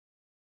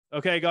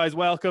Okay, guys,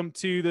 welcome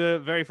to the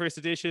very first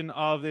edition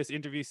of this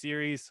interview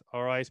series.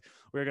 All right,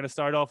 we're going to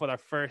start off with our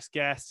first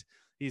guest.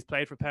 He's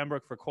played for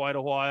Pembroke for quite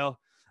a while.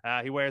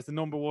 He wears the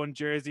number 1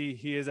 jersey.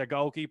 He is a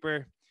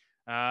goalkeeper.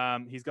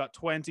 He's got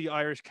 20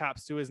 Irish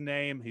caps to his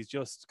name. He's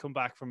just come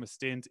back from a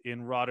stint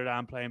in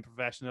Rotterdam playing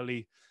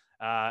professionally.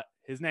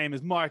 His name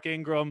is Mark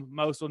Ingram,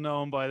 most well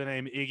known by the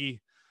name Iggy.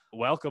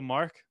 Welcome,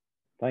 Mark.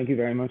 Thank you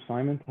very much,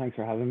 Simon. Thanks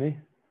for having me.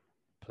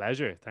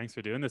 Pleasure. Thanks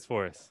for doing this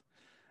for us.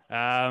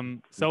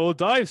 So we'll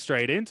dive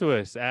straight into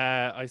it.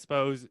 I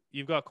suppose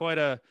you've got quite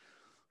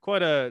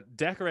a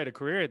decorated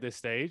career at this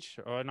stage,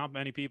 or not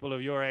many people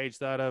of your age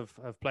that have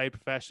played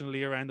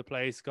professionally around the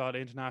place, got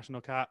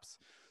international caps,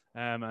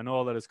 and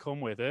all that has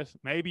come with it.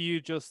 Maybe you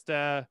just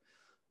go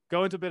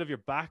into a bit of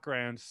your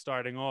background,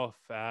 starting off,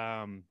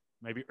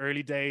 maybe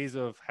early days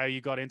of how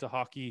you got into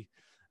hockey,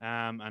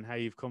 and how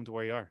you've come to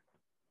where you are.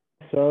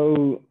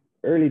 So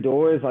early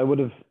doors, I would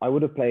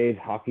have played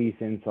hockey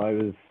since I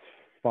was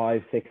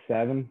 5, 6,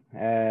 7.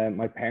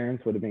 My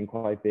parents would have been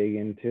quite big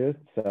into it,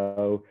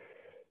 so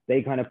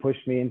they kind of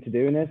pushed me into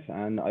doing it,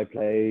 and I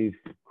played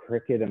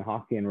cricket and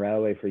hockey and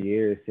railway for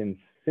years since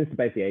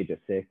about the age of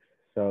 6.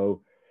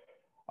 So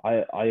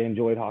I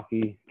enjoyed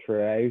hockey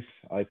throughout.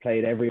 I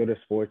played every other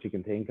sport you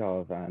can think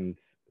of, and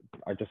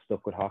I just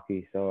stuck with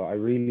hockey. So I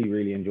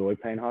really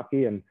enjoyed playing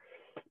hockey, and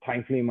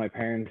thankfully my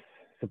parents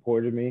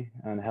supported me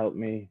and helped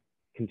me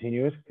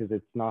continue it, because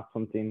it's not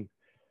something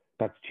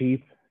that's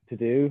cheap to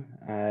do.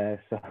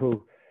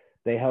 So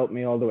they helped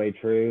me all the way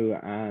through,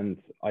 and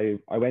I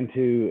went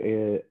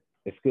to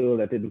a school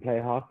that didn't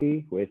play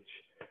hockey, which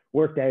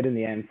worked out in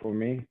the end for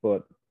me.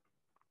 But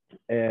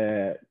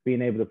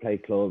being able to play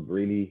club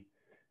really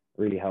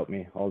helped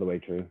me all the way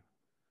through.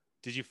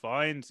 Did you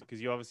find,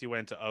 because you obviously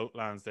went to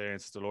Outlands there in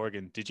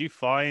Stillorgan, did you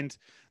find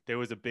there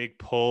was a big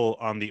pull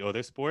on the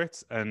other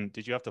sports, and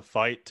did you have to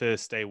fight to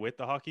stay with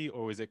the hockey,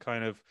 or was it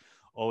kind of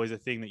always a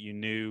thing that you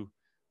knew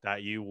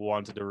that you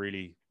wanted to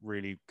really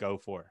go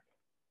for?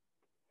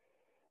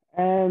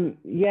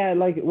 Yeah,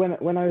 like when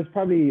I was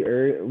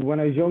when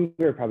I was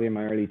younger, probably in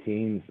my early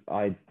teens,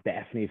 I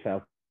definitely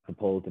felt the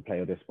pull to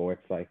play other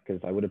sports, like, because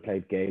I would have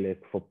played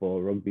Gaelic,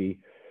 football, rugby.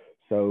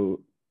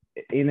 So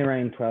in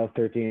around 12,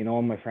 13,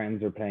 all my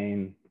friends were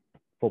playing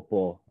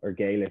football or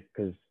Gaelic,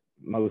 because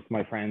most of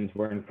my friends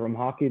weren't from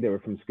hockey, they were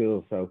from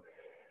school. So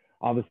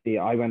obviously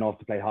I went off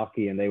to play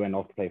hockey and they went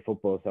off to play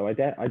football. So I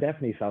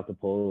definitely felt the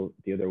pull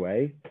the other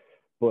way.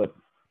 But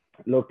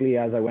luckily,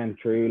 as I went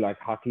through, like,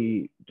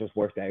 hockey just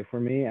worked out for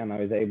me, and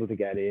I was able to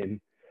get in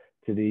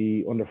to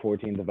the under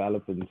 14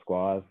 development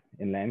squad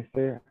in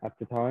Leinster at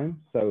the time.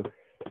 So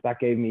that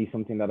gave me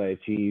something that I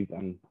achieved,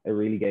 and it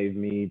really gave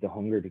me the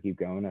hunger to keep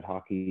going at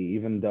hockey,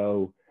 even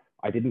though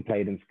I didn't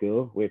play it in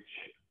school, which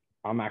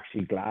I'm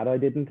actually glad I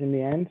didn't in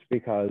the end,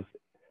 because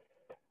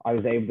I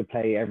was able to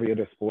play every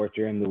other sport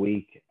during the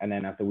week, and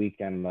then at the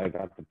weekend I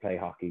got to play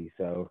hockey.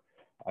 So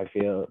I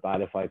feel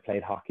that if I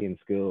played hockey in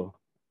school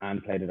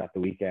and played it at the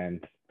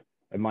weekend,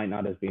 it might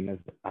not have been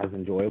as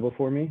enjoyable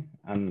for me.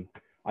 And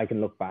I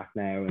can look back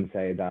now and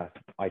say that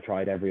I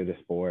tried every other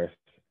sport.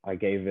 I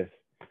gave it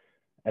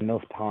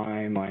enough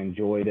time. I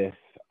enjoyed it.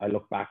 I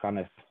look back on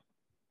it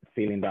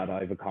feeling that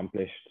I've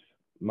accomplished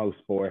most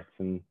sports,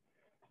 and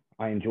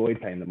I enjoyed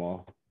playing them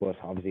all. But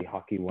obviously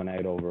hockey won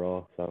out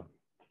overall. So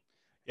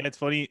Yeah, it's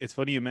funny. It's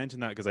funny you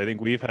mentioned that, because I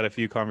think we've had a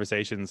few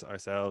conversations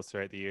ourselves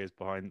throughout the years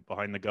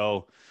behind the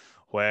goal,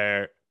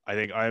 where I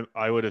think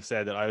I would have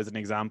said that I was an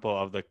example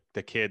of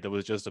the kid that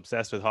was just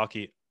obsessed with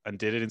hockey and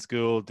did it in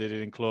school, did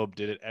it in club,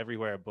 did it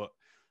everywhere, but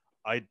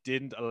I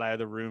didn't allow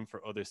the room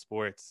for other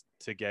sports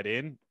to get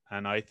in,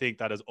 and I think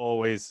that has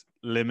always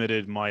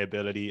limited my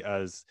ability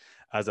as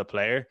a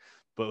player.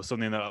 But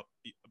something that,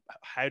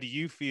 how do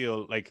you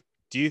feel like?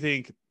 Do you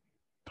think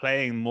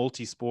playing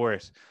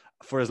multi-sport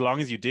for as long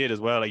as you did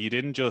as well, like you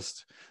didn't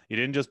just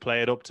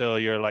play it up till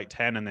you're like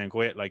 10 and then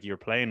quit, like you're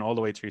playing all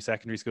the way through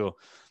secondary school?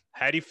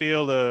 How do you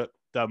feel the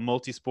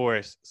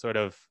multi-sport sort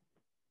of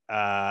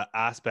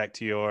aspect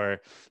to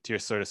your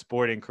sort of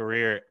sporting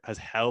career has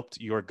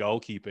helped your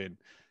goalkeeping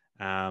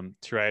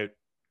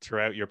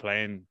throughout your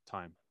playing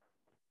time?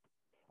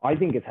 I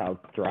think it's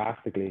helped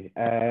drastically.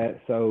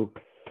 So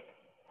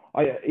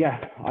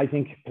I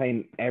think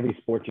playing every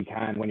sport you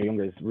can when you're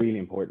younger is really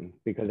important,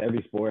 because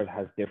every sport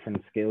has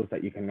different skills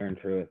that you can learn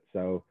through it.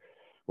 So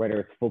whether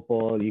it's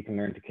football, you can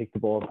learn to kick the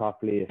ball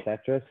properly,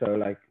 etc. So,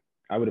 like,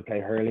 I would have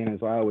played hurling as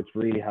well, which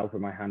really helped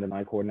with my hand and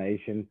eye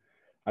coordination.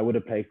 I would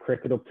have played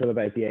cricket up till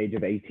about the age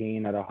of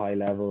 18 at a high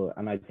level,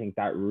 and I think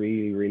that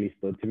really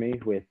stood to me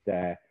with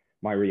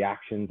my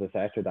reactions,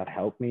 etc. That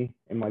helped me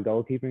in my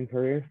goalkeeping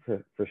career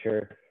for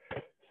sure.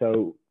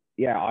 So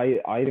yeah,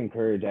 I'd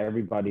encourage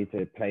everybody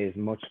to play as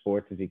much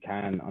sports as you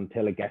can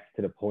until it gets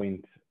to the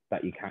point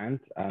that you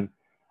can't. And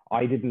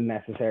I didn't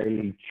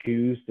necessarily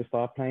choose to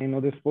stop playing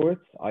other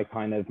sports.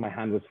 My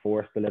hand was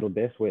forced a little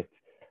bit with,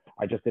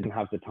 I just didn't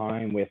have the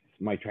time with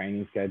my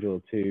training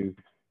schedule to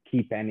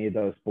keep any of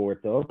those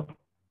sports up.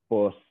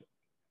 But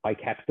I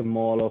kept them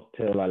all up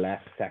till I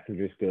left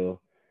secondary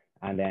school.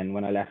 And then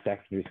when I left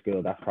secondary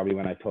school, that's probably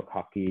when I took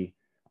hockey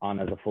on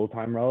as a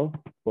full-time role.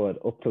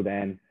 But up till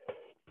then,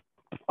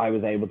 I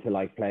was able to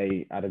like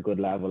play at a good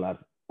level at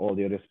all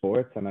the other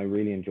sports, and I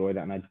really enjoyed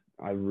it. And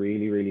I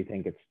really, really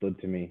think it stood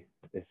to me,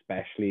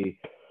 especially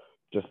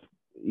just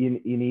you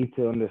need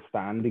to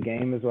understand the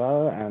game as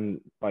well.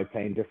 And by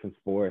playing different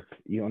sports,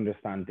 you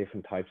understand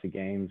different types of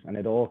games, and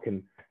it all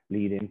can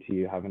lead into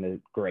you having a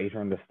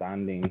greater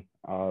understanding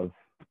of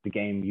the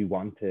game you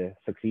want to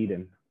succeed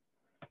in.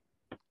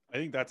 I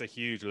think that's a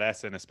huge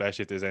lesson,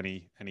 especially if there's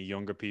any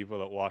younger people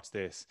that watch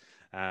this.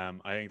 I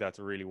think that's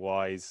a really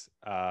wise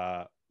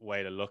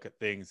way to look at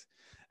things.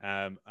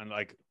 And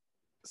like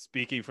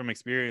speaking from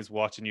experience,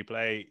 watching you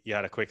play, you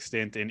had a quick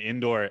stint in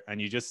indoor, and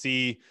you just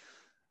see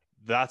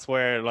that's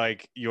where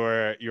like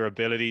your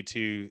ability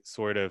to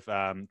sort of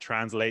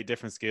translate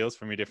different skills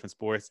from your different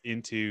sports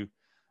into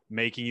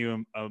making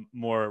you a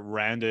more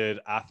rounded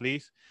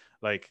athlete.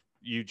 Like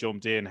you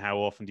jumped in, how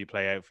often do you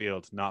play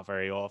outfield? Not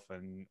very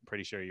often.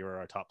 Pretty sure you're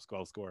our top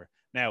goal scorer.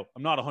 Now,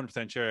 I'm not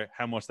 100% sure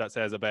how much that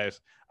says about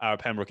our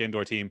Pembroke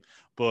indoor team,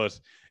 but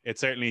it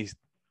certainly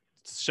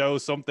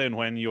shows something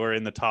when you're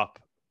in the top,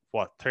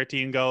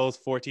 13 goals,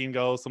 14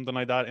 goals, something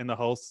like that in the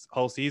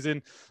whole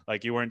season.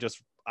 Like you weren't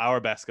just our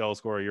best goal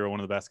scorer, you're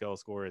one of the best goal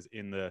scorers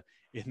in the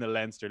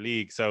Leinster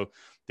League. So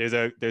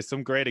there's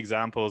some great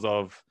examples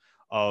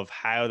of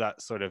how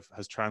that sort of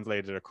has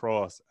translated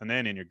across. And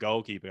then in your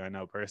goalkeeping, I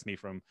know personally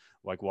from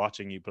like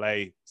watching you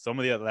play, some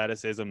of the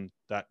athleticism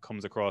that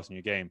comes across in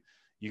your game,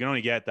 you can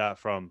only get that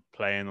from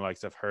playing the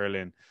likes of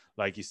hurling.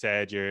 Like you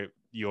said,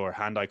 your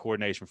hand-eye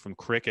coordination from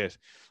cricket,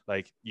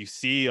 like you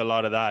see a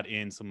lot of that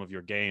in some of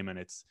your game. And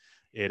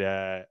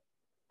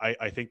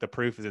I think the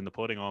proof is in the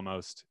pudding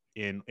almost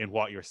in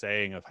what you're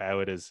saying of how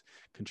it has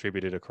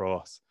contributed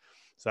across.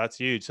 So that's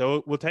huge.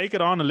 So we'll take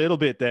it on a little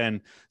bit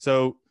then.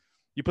 So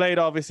you played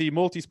obviously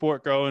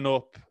multi-sport growing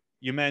up.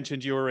 You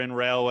mentioned you were in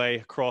railway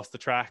across the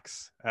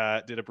tracks.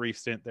 Did a brief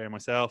stint there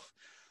myself.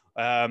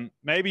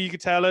 Maybe you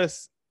could tell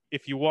us,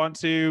 if you want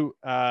to,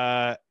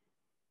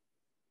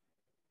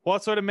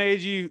 what sort of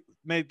made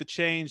the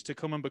change to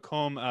come and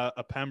become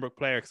a Pembroke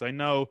player? Because I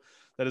know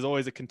that is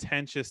always a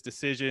contentious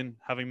decision,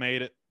 having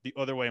made it the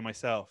other way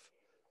myself.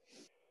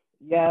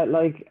 Yeah,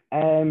 like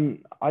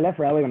I left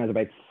railway when I was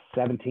about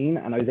 17,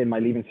 and I was in my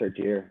leaving cert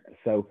year.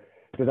 So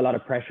there's a lot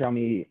of pressure on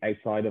me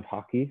outside of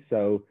hockey.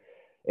 So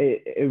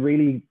it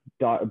really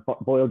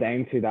boiled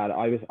down to that.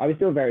 I was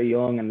still very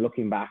young, and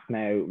looking back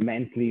now,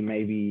 mentally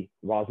maybe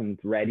wasn't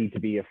ready to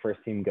be a first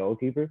team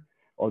goalkeeper.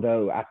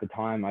 Although at the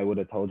time I would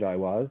have told you I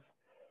was,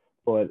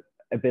 but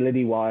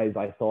ability wise,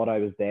 I thought I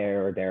was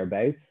there or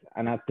thereabouts.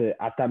 And at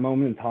that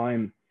moment in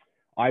time,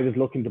 I was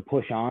looking to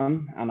push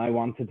on, and I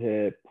wanted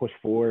to push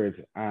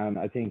forward. And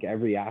I think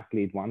every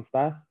athlete wants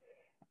that.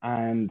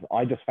 And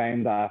I just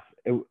found that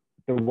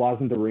there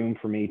wasn't the room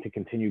for me to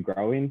continue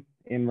growing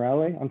in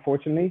railway,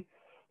 unfortunately.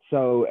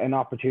 So an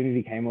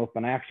opportunity came up,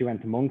 and I actually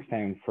went to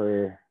Monkstown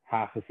for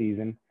half a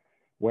season,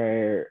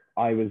 where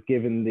I was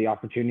given the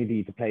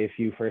opportunity to play a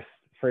few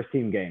first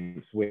team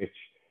games, which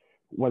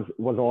was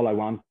all I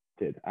wanted.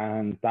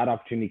 And that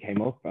opportunity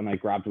came up, and I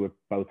grabbed it with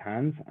both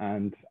hands.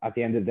 And at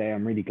the end of the day,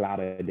 I'm really glad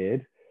I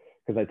did,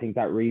 because I think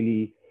that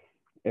really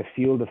it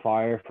fueled the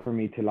fire for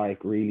me to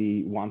like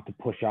really want to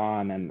push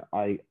on. And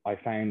I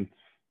found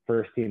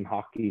first team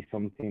hockey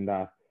something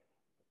that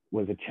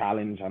was a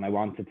challenge, and I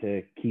wanted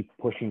to keep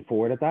pushing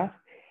forward at that.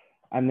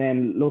 And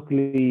then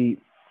luckily,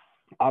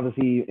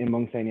 obviously in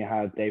Monkstown you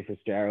had Dave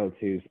Fitzgerald,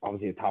 who's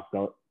obviously a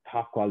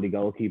top quality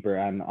goalkeeper,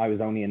 and I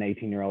was only an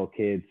 18-year-old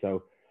kid,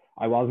 so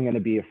I wasn't going to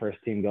be a first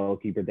team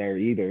goalkeeper there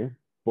either.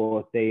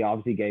 But they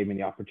obviously gave me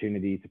the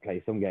opportunity to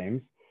play some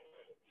games.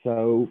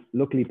 So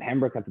luckily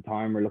Pembroke at the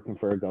time were looking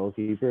for a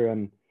goalkeeper,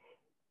 and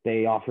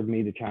they offered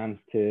me the chance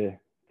to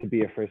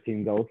be a first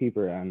team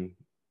goalkeeper. And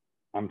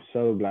I'm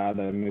so glad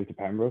that I moved to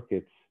Pembroke.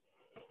 It's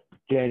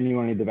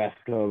genuinely the best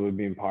club I've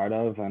been part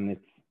of, and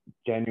it's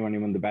genuinely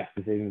one of the best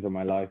decisions of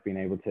my life, being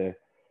able to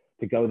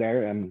go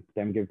there and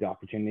them give the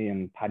opportunity.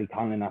 And Paddy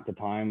Conlon at the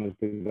time was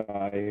the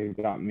guy who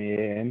got me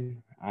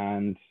in,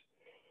 and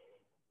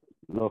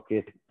look,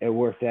 it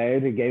worked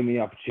out. It gave me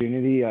the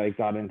opportunity. I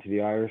got into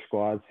the Irish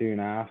squad soon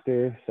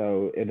after,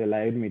 so it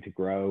allowed me to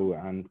grow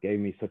and gave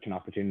me such an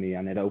opportunity,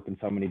 and it opened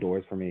so many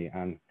doors for me,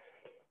 and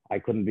I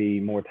couldn't be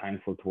more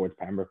thankful towards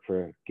Pembroke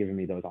for giving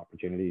me those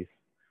opportunities.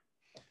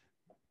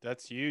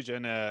 That's huge.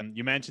 And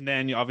you mentioned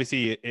then,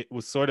 obviously, it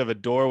was sort of a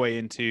doorway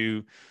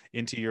into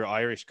your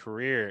Irish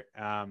career.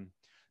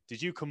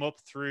 Did you come up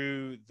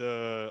through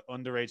the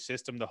underage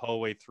system the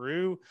whole way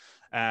through?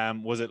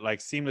 Was it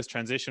like seamless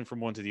transition from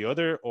one to the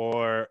other,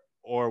 or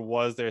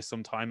was there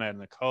some time out in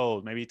the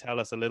cold? Maybe tell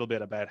us a little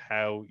bit about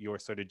how your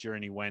sort of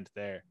journey went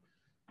there.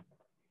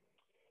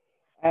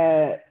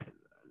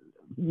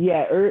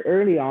 Yeah,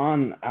 early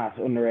on at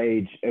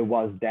underage, it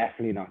was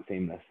definitely not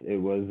seamless. It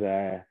was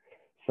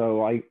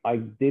so I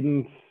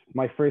didn't.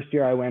 My first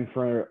year I went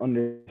for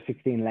under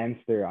 16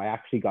 Leinster. I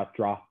actually got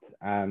dropped,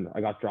 and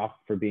I got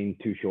dropped for being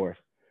too short.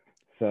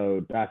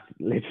 So that's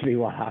literally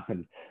what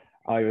happened.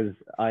 I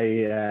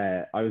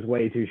was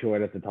way too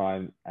short at the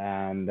time,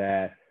 and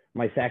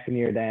my second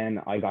year, then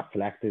I got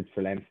selected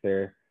for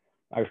Leinster.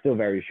 I was still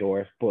very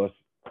short, but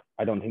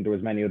I don't think there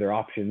was many other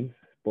options.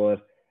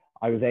 But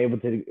I was able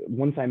to,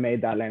 once I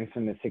made that Leinster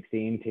in the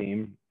 16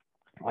 team,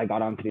 I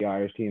got onto the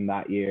Irish team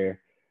that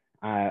year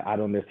at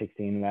under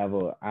 16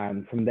 level.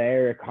 And from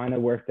there, it kind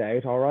of worked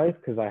out all right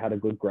because I had a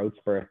good growth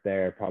spurt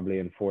there, probably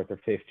in fourth or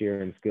fifth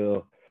year in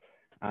school.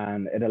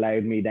 And it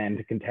allowed me then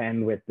to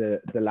contend with the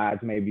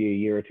lads maybe a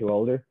year or two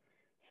older.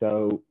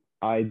 So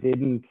I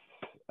didn't,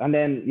 and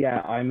then,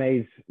 yeah,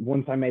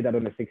 once I made that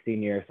under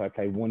 16 year, so I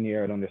played 1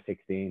 year at under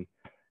 16.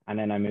 And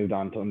then I moved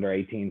on to under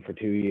 18 for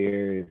 2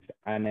 years.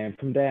 And then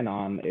from then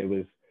on, it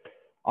was,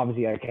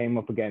 obviously I came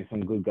up against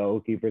some good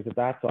goalkeepers at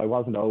that. So I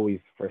wasn't always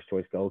first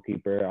choice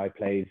goalkeeper. I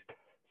played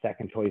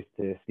second choice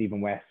to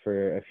Stephen West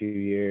for a few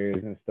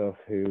years and stuff,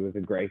 who was a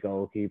great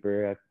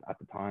goalkeeper at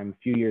the time,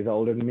 a few years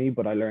older than me,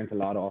 but I learned a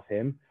lot off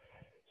him.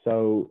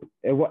 So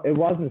it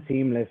wasn't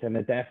seamless, and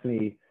it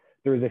definitely,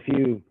 there was a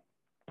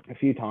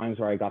few times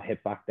where I got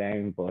hit back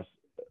down, but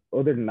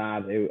other than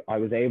that, I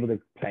was able to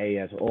play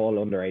at all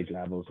underage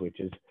levels, which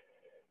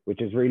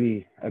is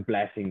really a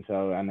blessing.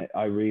 So, and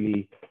I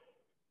really,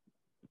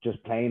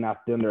 just playing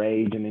at the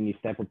underage, and then you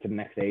step up to the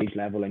next age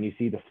level and you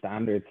see the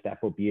standards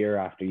step up year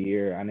after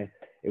year. And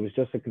it was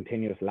just a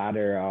continuous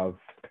ladder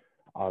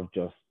of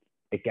just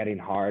it getting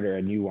harder,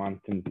 and you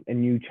want and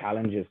new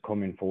challenges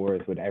coming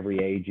forth with every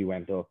age you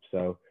went up.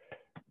 So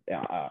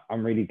yeah,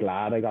 I'm really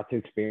glad I got to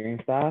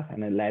experience that,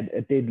 and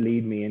it did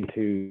lead me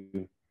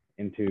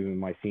into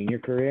my senior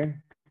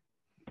career.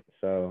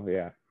 So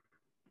yeah.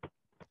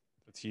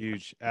 That's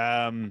huge.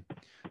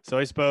 So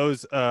I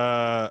suppose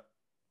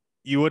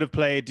you would have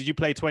played, did you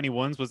play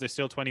 21s? Was there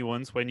still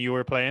 21s when you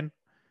were playing?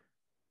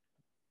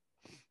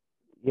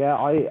 Yeah,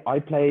 I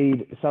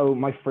played, so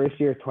my first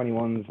year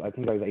 21s, I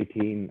think I was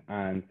 18,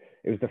 and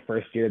it was the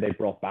first year they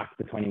brought back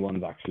the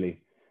 21s actually.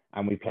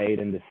 And we played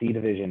in the C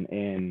division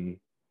in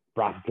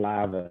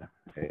Bratislava.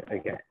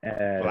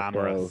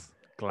 Glamorous. So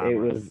Glamorous. it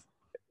was,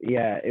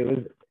 yeah, it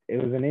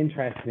was an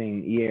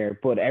interesting year,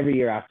 but every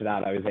year after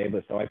that I was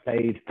able, so I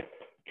played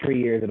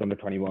 3 years at under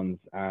 21s,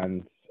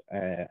 and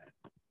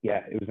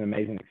yeah, it was an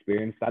amazing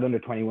experience. That under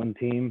 21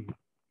 team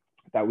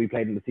that we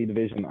played in the C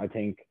division, I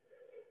think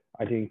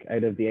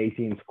out of the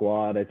 18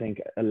 squad, I think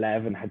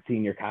 11 had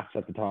senior caps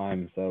at the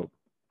time. So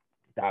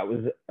that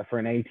was, for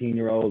an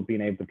 18-year-old,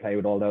 being able to play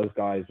with all those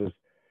guys was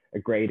a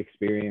great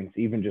experience,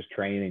 even just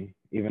training,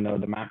 even though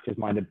the matches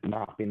might have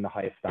not been the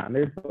highest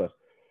standard, but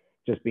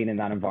just being in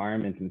that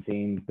environment and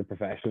seeing the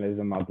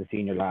professionalism of the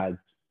senior lads,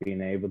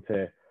 being able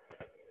to,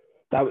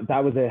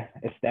 that was a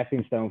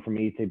stepping stone for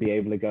me to be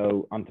able to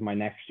go onto my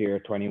next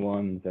year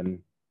 21s and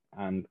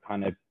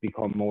kind of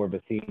become more of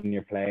a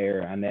senior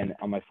player. And then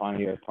on my final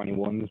year of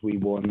 21s, we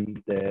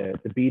won the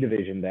B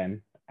division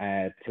then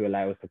to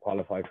allow us to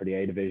qualify for the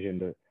A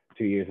division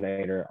 2 years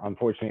later.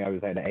 Unfortunately, I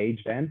was out of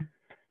age then,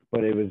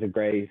 but it was a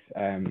great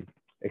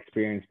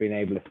experience being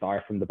able to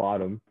start from the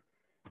bottom,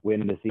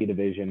 win the C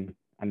division,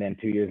 and then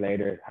 2 years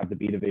later have the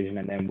B division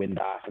and then win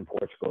that in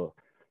Portugal.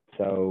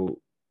 So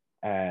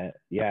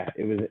yeah,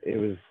 it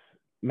was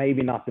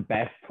maybe not the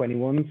best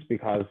 21s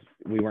because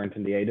we weren't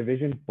in the A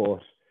division,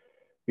 but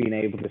being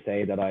able to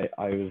say that I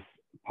was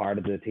part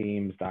of the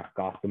teams that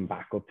got them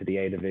back up to the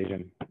A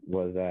division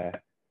was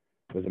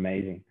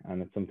amazing,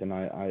 and it's something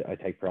I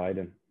take pride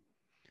in.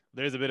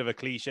 There's a bit of a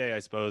cliche, I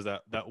suppose,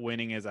 that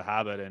winning is a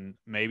habit, and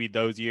maybe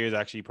those years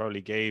actually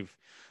probably gave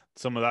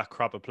some of that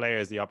crop of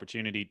players the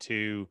opportunity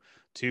to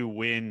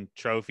win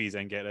trophies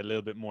and get a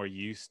little bit more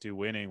used to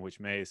winning, which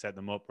may set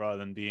them up rather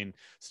than being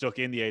stuck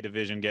in the A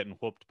division getting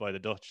whooped by the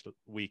Dutch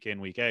week in,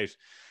 week out.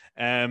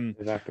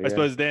 Exactly, I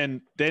suppose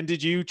then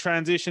did you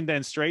transition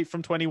then straight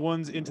from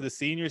 21s into the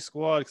senior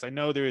squad? Because I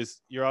know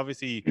you're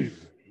obviously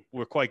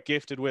we're quite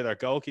gifted with our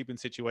goalkeeping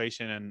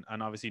situation,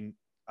 and obviously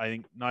I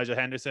think Nigel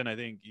Henderson, I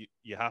think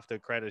you have to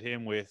credit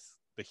him with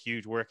the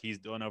huge work he's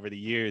done over the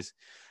years.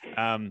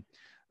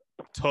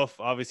 Tough,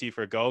 obviously,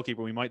 for a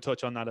goalkeeper. We might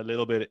touch on that a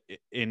little bit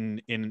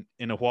in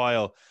a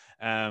while.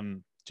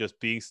 Just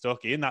being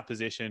stuck in that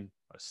position,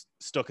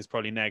 stuck is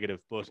probably negative,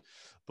 but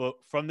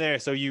from there,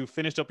 so you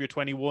finished up your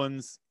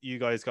 21s. You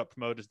guys got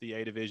promoted to the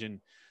A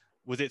division.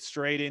 Was it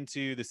straight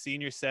into the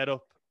senior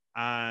setup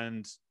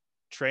and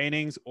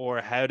trainings,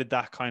 or how did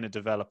that kind of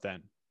develop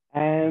then?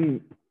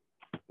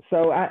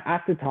 So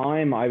at the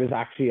time, I was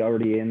actually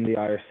already in the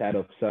Irish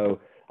setup, so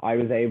I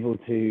was able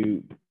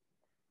to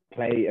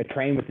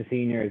train with the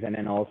seniors and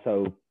then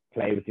also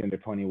play with the under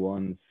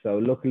 21s. So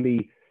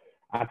luckily,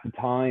 at the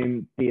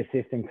time, the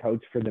assistant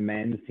coach for the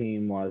men's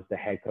team was the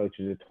head coach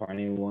of the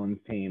 21s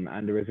team,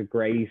 and there was a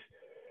great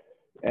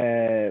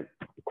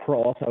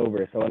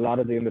crossover. So a lot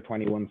of the under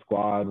 21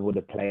 squad would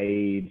have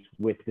played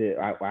with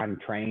and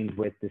trained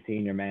with the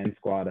senior men's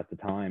squad at the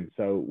time.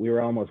 So we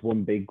were almost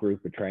one big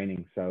group of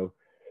training. So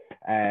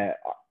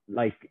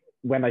like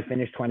when I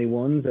finished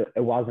 21s,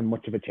 it wasn't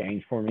much of a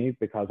change for me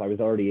because I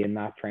was already in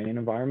that training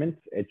environment.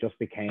 It just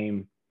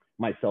became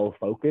my sole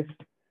focus.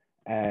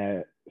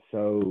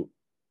 So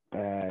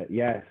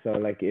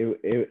like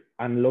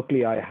and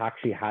luckily I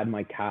actually had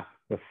my cap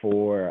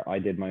before I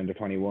did my under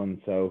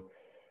 21. So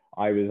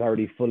I was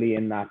already fully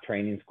in that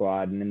training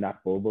squad and in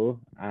that bubble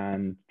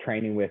and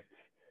training with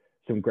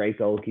some great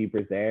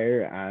goalkeepers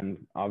there. And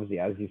obviously,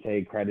 as you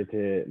say, credit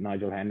to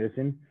Nigel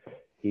Henderson.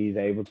 He's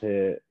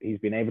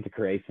been able to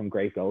create some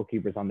great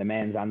goalkeepers on the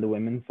men's and the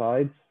women's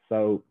sides.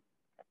 So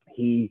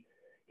he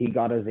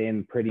got us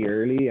in pretty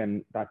early,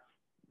 and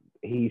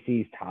he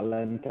sees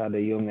talent at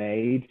a young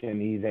age,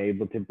 and he's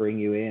able to bring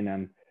you in,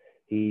 and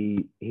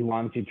he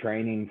wants you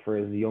training for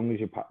as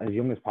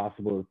young as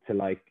possible to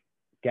like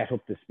get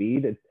up to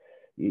speed.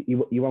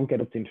 You won't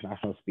get up to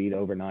international speed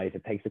overnight.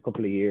 It takes a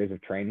couple of years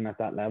of training at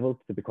that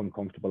level to become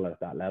comfortable at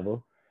that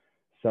level.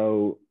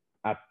 So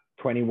at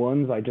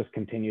 21s, I just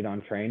continued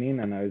on training,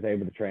 and I was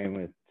able to train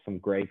with some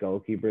great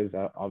goalkeepers.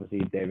 Obviously,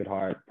 David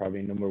Hart,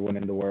 probably number one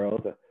in the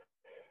world,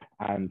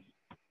 and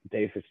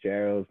Dave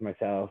Fitzgerald,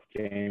 myself,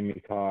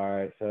 Jamie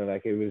Carr. So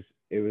like it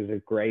was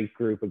a great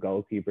group of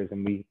goalkeepers,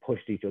 and we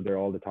pushed each other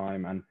all the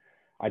time. And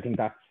I think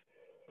that's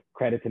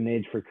credit to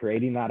Nidge for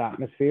creating that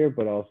atmosphere,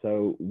 but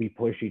also we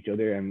push each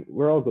other, and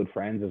we're all good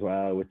friends as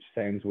well, which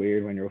sounds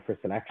weird when you're up for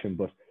selection,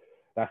 but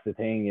that's the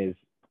thing, is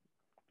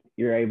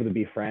you're able to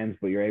be friends,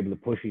 but you're able to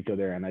push each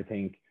other. And I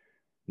think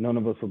none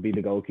of us will be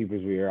the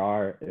goalkeepers we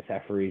are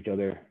except for each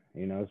other,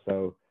 you know.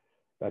 So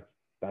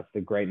that's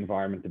the great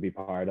environment to be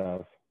part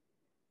of.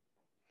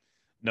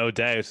 No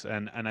doubt.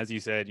 And as you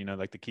said, you know,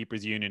 like the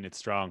keepers union, it's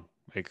strong.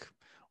 Like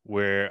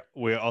we're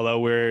although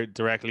we're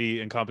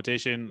directly in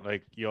competition,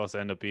 like you also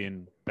end up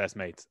being best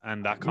mates,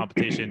 and that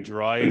competition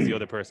drives the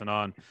other person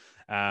on.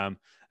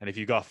 And if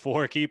you've got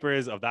four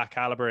keepers of that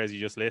caliber, as you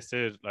just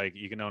listed, like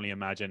you can only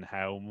imagine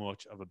how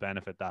much of a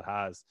benefit that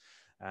has,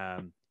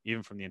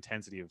 even from the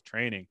intensity of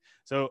training.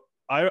 So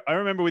I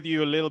remember with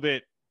you a little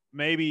bit,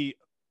 maybe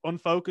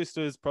unfocused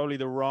is probably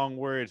the wrong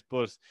word,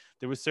 but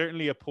there was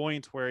certainly a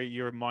point where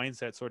your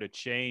mindset sort of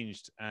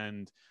changed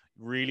and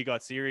really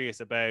got serious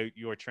about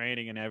your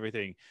training and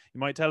everything. You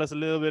might tell us a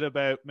little bit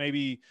about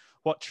maybe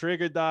what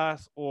triggered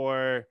that,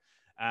 or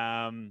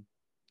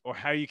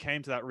how you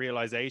came to that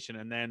realization,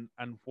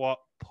 and what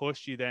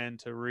pushed you then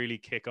to really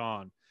kick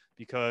on,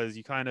 because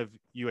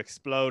you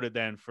exploded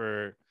then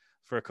for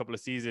a couple of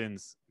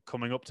seasons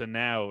coming up to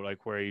now,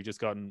 like where you just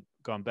gone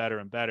better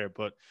and better.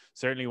 But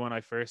certainly when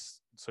I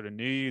first sort of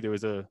knew you, there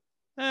was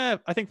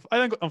I think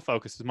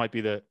unfocused might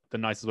be the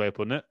nicest way of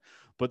putting it,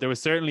 but there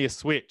was certainly a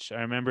switch.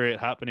 I remember it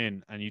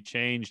happening, and you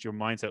changed your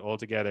mindset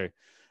altogether.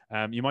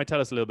 You might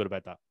tell us a little bit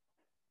about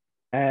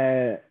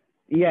that.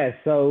 Yeah,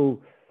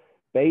 so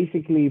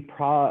basically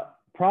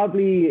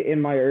probably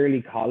in my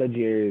early college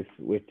years,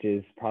 which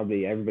is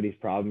probably everybody's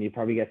problem, you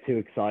probably get too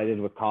excited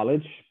with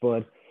college.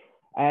 But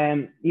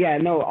yeah,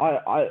 no,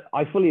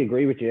 I fully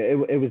agree with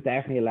you. It was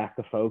definitely a lack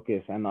of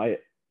focus, and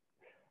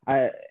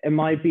it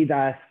might be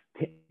that,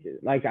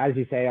 like as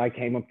you say, I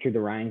came up through the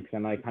ranks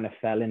and I kind of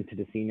fell into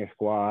the senior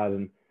squad,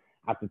 and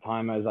at the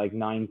time I was like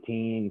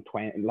 19,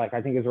 20, like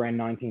I think it was around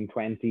 19,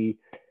 20,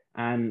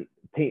 and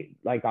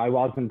like I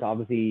wasn't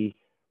obviously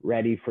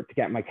ready to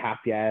get my cap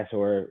yet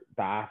or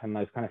that, and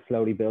I was kind of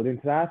slowly building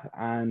to that.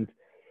 And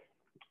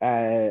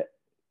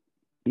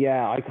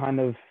yeah, I kind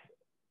of,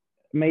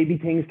 maybe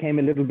things came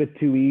a little bit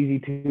too easy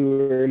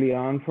too early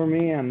on for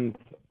me, and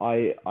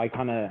I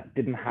kind of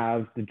didn't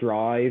have the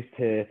drive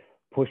to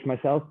push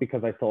myself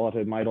because I thought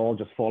it might all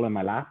just fall in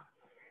my lap,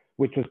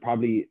 which was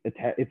probably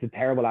it's a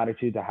terrible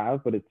attitude to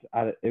have, but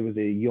it was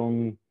a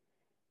young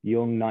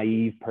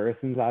naive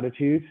person's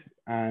attitude,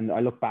 and I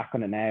look back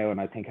on it now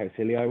and I think how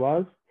silly I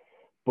was.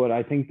 But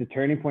I think the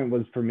turning point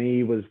was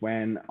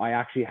when I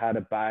actually had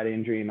a bad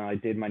injury and I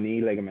did my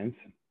knee ligaments,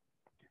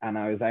 and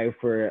I was out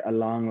for a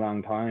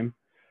long time.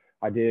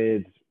 I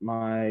did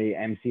my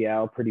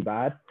MCL pretty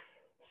bad.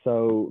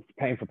 So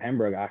playing for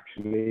Pembroke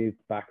actually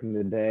back in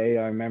the day,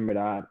 I remember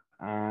that.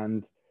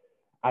 And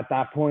at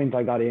that point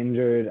I got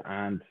injured,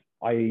 and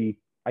I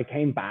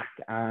came back,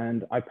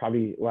 and I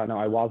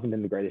wasn't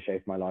in the greatest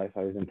shape of my life.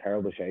 I was in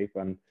terrible shape.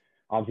 And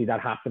obviously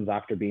that happens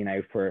after being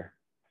out for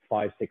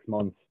 5-6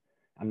 months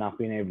and not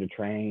being able to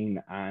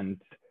train.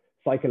 And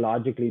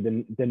psychologically,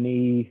 the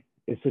knee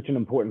is such an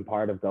important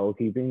part of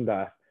goalkeeping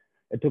that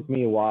it took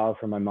me a while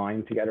for my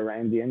mind to get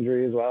around the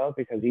injury as well,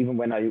 because even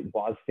when I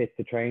was fit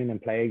to train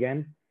and play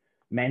again,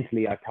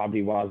 mentally I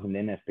probably wasn't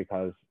in it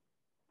because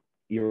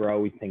you were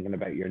always thinking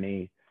about your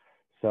knee.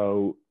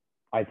 So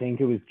I think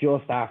it was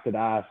just after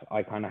that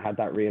I kind of had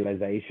that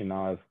realization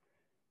of,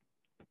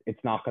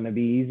 it's not going to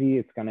be easy.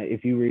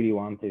 If you really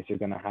want this, you're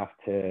going to have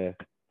to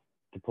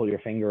pull your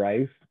finger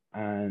out.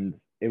 And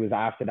it was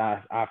after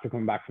that, after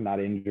coming back from that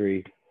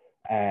injury,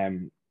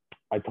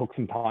 I took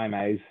some time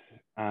out,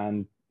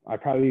 and I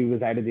probably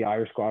was out of the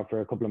Irish squad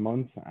for a couple of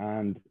months.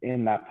 And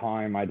in that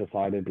time I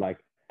decided, like,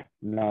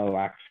 no,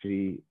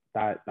 actually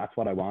that's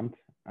what I want,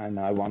 and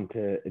I want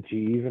to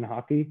achieve in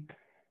hockey.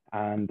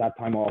 And that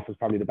time off was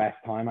probably the best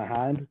time I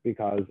had,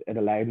 because it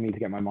allowed me to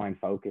get my mind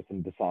focused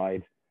and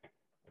decide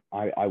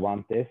I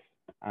want this.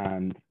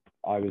 And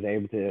I was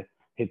able to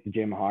hit the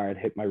gym hard,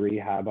 hit my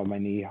rehab on my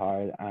knee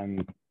hard,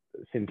 and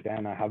since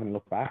then I haven't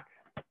looked back.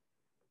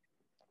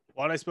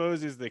 what I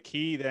suppose is the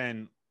key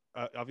then,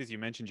 obviously you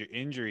mentioned your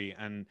injury,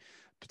 and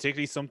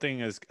particularly something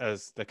as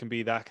that can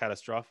be that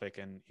catastrophic,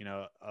 and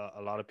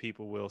a lot of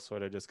people will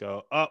sort of just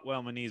go, oh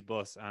well, my knee's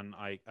bust and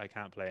I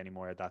can't play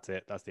anymore, that's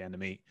it, that's the end of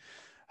me.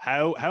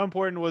 How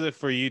important was it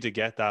for you to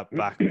get that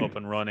back up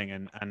and running,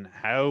 and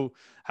how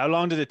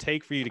long did it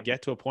take for you to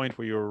get to a point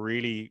where you were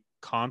really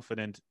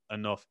confident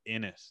enough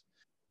in it?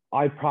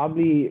 I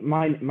probably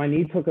my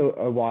knee took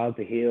a while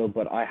to heal,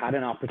 but I had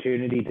an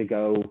opportunity to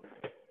go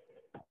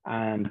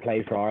and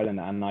play for Ireland,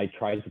 and I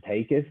tried to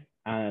take it.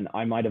 And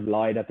I might have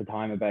lied at the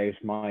time about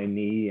my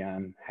knee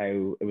and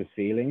how it was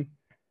feeling.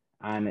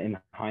 And in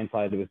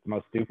hindsight, it was the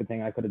most stupid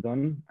thing I could have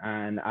done.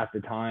 And at the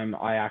time,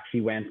 I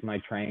actually went and I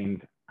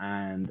trained,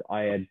 and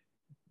I had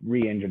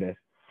re-injured it.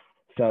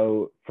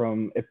 So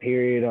from a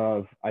period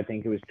of, I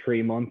think it was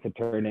 3 months, it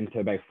turned into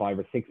about 5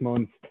 or 6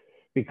 months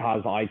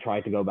because I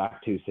tried to go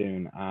back too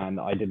soon and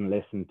I didn't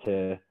listen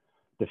to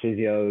the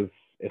physios,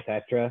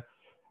 etc.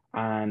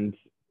 And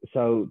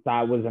so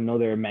that was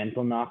another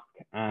mental knock.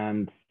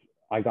 And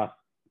I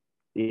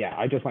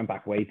just went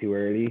back way too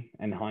early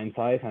in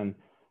hindsight. And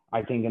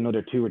I think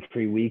another 2 or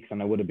 3 weeks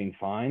and I would have been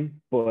fine.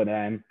 But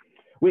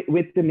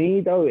with the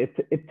knee though,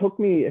 it took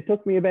me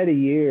about a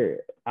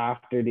year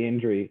after the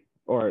injury,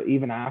 or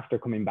even after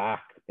coming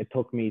back. It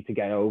took me to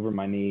get over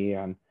my knee,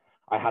 and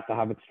I had to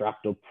have it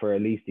strapped up for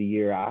at least a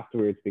year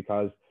afterwards,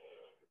 because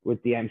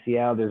with the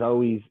MCL, there's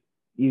always,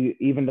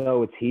 even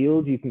though it's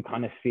healed, you can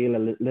kind of feel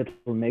a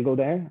little niggle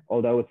there,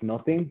 although it's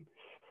nothing.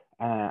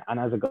 And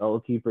as a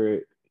goalkeeper,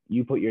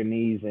 you put your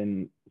knees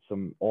in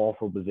some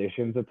awful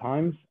positions at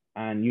times,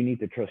 and you need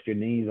to trust your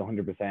knees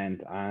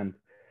 100%. And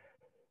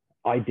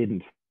I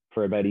didn't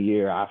for about a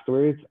year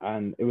afterwards.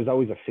 And it was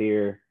always a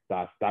fear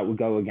that would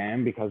go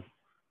again, because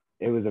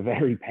it was a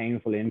very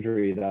painful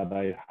injury that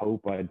I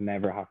hope I'd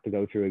never have to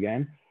go through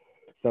again.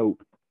 So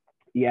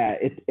yeah,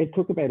 it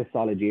took about a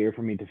solid year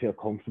for me to feel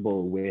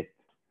comfortable with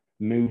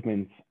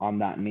movements on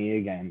that knee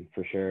again,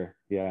 for sure.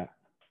 Yeah.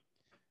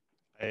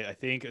 I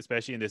think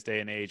especially in this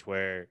day and age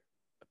where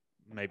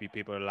maybe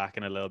people are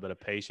lacking a little bit of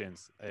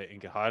patience,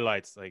 it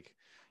highlights like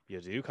you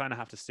do kind of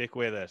have to stick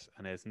with it,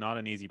 and it's not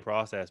an easy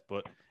process,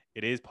 but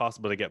it is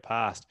possible to get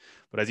past.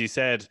 But as you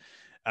said,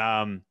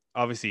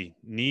 obviously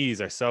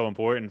knees are so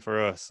important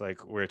for us.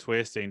 Like, we're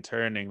twisting,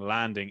 turning,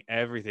 landing,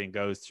 everything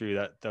goes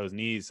through those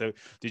knees. So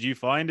did you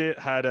find it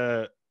had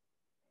a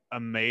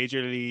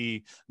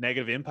majorly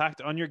negative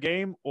impact on your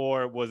game,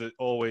 or was it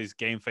always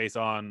game face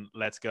on,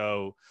 let's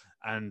go,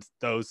 and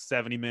those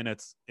 70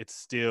 minutes it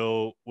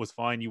still was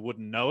fine, you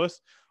wouldn't know it?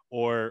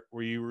 Or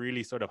were you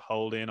really sort of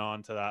holding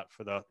on to that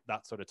for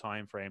that sort of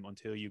time frame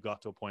until you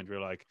got to a point where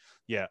you're like,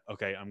 yeah,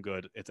 okay, I'm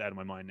good, it's out of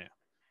my mind now?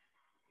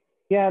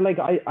 Yeah, like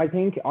I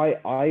think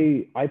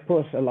I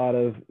put a lot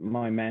of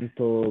my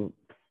mental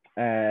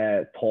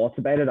thoughts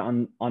about it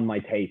on my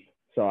tape.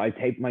 So I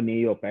taped my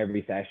knee up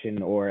every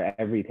session or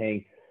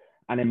everything,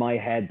 and in my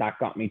head that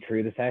got me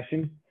through the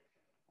session.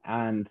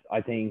 And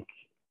I think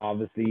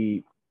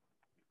obviously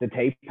the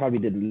tape probably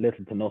did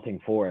little to nothing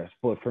for it,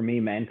 but for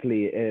me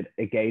mentally,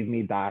 it gave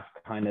me that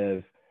kind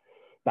of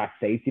that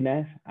safety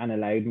net and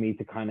allowed me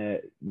to kind of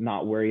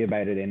not worry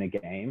about it in a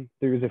game.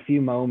 There was a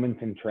few moments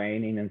in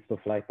training and stuff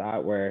like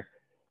that where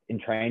in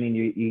training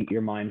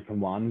your mind can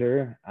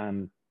wander,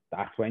 and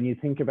that's when you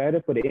think about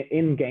it. But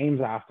in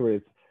games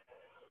afterwards,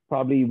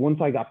 probably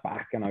once I got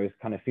back and I was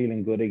kind of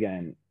feeling good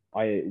again,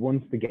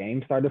 once the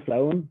game started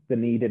flowing, the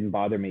knee didn't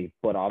bother me.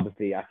 But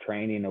obviously at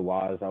training, it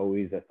was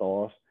always a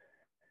thought.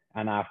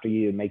 And after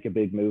you make a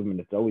big movement,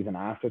 it's always an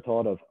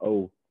afterthought of,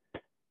 oh,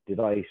 did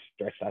I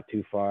stretch that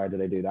too far?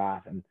 Did I do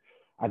that? And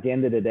at the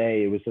end of the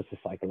day, it was just a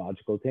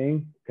psychological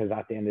thing, because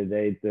at the end of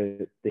the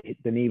day,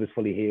 the knee was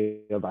fully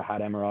healed. I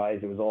had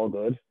MRIs. It was all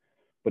good,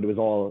 but it was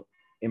all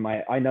in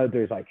my, I know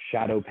there's like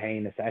shadow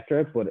pain,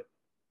 etc., but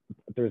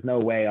there's no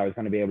way I was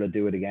going to be able to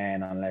do it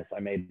again unless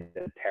I made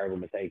a terrible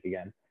mistake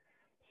again.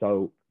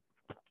 So,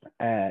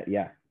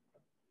 yeah.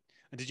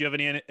 And did you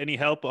have any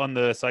help on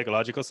the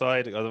psychological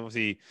side? Because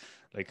obviously,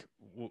 like,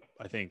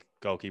 I think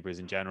goalkeepers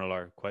in general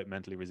are quite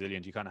mentally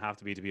resilient. You kind of have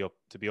to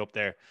be up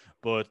there.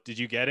 But did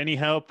you get any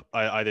help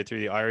either through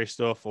the Irish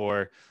stuff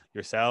or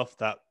yourself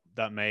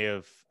that may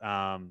have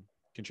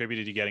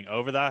contributed to getting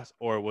over that,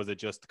 or was it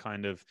just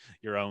kind of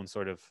your own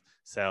sort of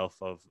self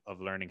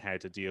of learning how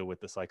to deal with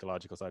the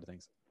psychological side of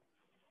things?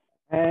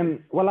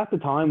 Well, at the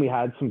time we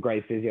had some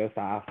great physio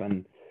staff,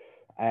 and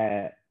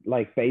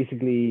like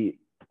basically,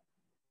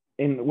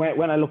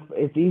 when I look,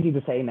 it's easy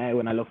to say now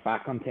when I look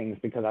back on things,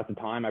 because at the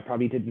time I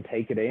probably didn't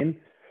take it in,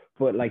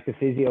 but like the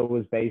physio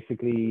was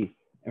basically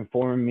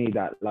informing me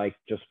that like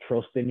just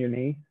trust in your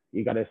knee.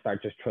 You got to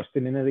start just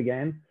trusting in it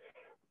again.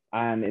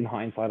 And in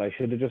hindsight, I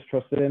should have just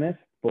trusted in it.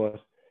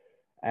 But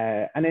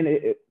and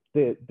then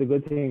the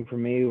good thing for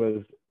me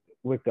was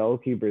with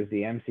goalkeepers,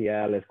 the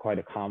MCL is quite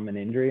a common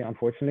injury,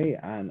 unfortunately.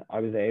 And I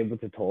was able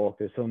to talk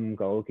to some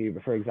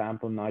goalkeeper, for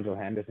example, Nigel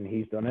Henderson.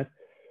 He's done it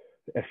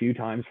a few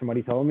times from what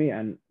he told me,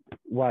 and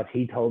what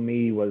he told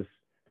me was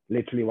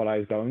literally what I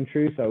was going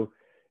through. So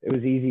it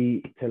was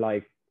easy to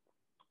like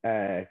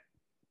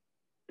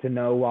to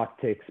know what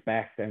to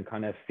expect and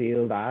kind of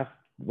feel that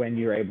when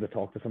you're able to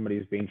talk to somebody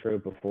who's been through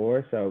it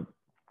before. So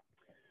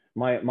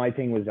my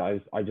thing was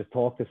I just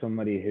talked to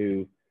somebody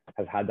who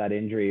has had that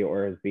injury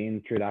or has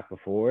been through that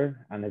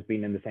before and has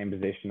been in the same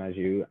position as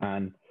you,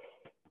 and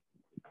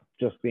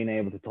just being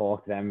able to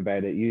talk to them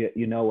about it.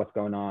 You know what's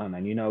going on,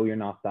 and you know you're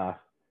not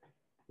that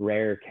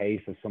rare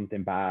case of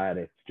something bad.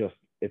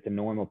 It's a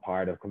normal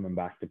part of coming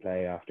back to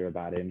play after a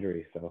bad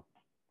injury. So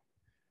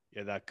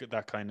yeah,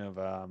 that kind of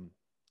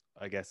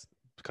I guess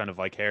kind of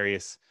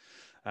vicarious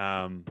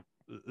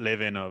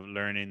living of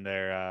learning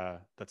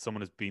that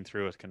someone has been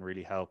through it can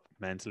really help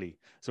mentally.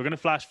 So we're going to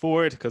flash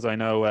forward because I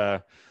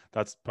know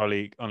that's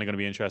probably only going to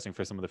be interesting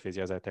for some of the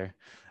physios out there.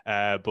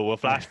 But we'll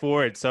flash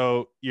forward.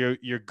 So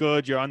you're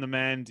good. You're on the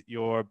mend.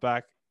 You're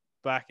back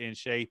in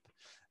shape.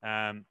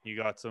 You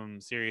got some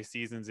serious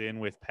seasons in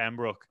with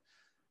Pembroke.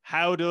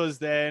 How do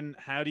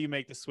you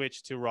make the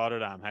switch to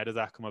Rotterdam? How does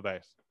that come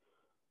about?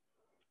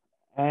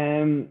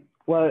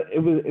 Well, it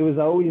was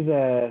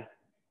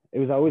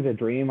always a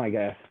dream, I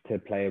guess, to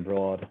play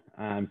abroad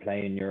and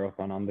play in Europe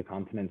and on the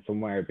continent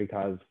somewhere,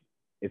 because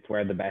it's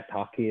where the best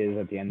hockey is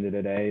at the end of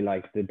the day.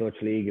 Like, the Dutch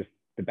league is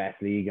the best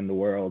league in the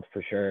world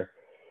for sure,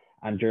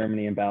 and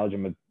Germany and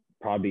Belgium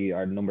probably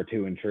are number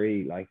 2 and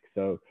 3. Like,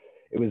 so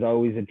it was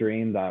always a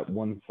dream that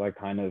once I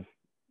kind of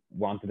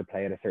wanted to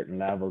play at a certain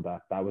level,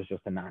 that was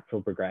just a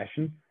natural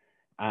progression.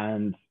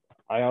 And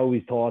I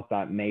always thought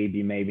that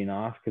maybe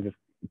not, because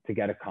to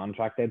get a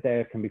contract out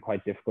there can be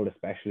quite difficult,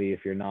 especially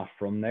if you're not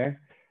from there.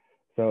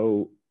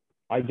 So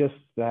I just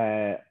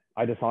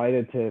I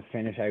decided to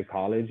finish out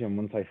college, and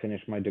once I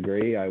finished my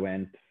degree, I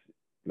went,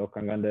 look,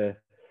 I'm gonna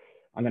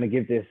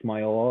give this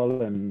my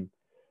all. And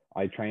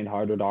I trained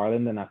hard with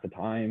Ireland, and at the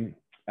time,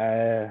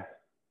 our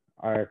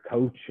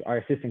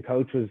assistant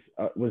coach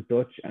was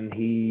Dutch, and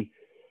he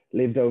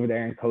lived over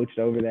there and coached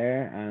over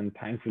there, and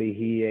thankfully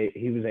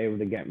he was able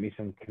to get me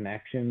some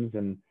connections,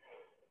 and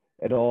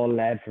it all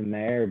led from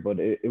there. But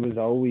it was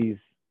always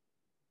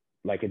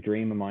like a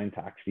dream of mine to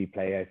actually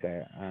play out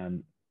there.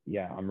 And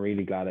yeah, I'm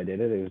really glad I did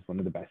it. It was one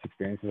of the best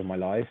experiences of my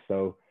life.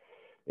 So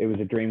it was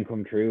a dream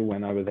come true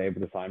when I was able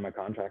to sign my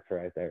contract for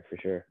out there, for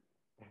sure.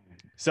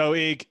 So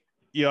Ig,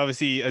 you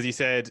obviously, as you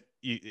said,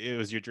 it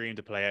was your dream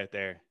to play out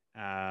there.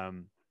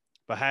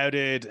 But how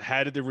did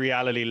the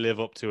reality live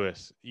up to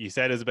it? You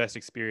said it was the best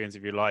experience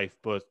of your life,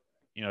 but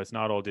it's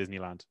not all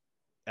Disneyland.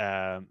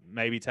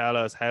 Maybe tell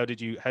us, how did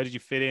you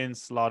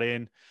slot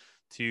in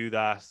to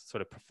that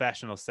sort of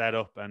professional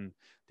setup and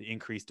the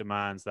increased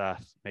demands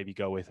that maybe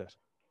go with it?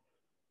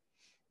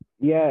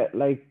 Yeah,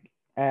 like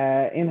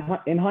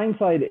in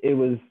hindsight,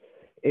 it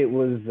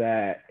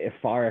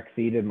far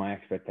exceeded my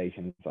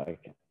expectations.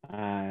 Like,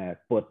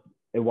 but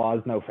it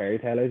was no fairy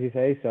tale, as you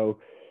say. So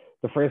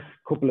the first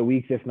couple of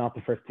weeks, if not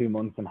the first 2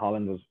 months in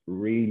Holland, was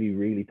really,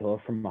 really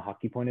tough from a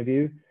hockey point of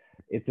view.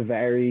 It's a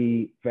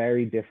very,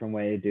 very different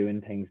way of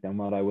doing things than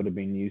what I would have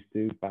been used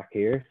to back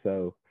here.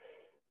 So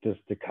just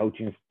the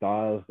coaching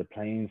styles, the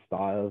playing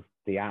styles,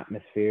 the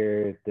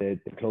atmosphere, the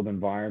club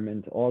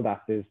environment, all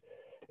that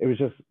it was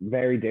just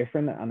very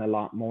different and a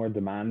lot more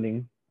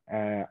demanding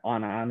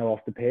on and off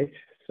the pitch.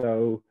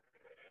 So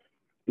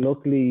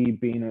luckily,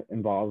 being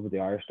involved with the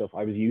Irish stuff,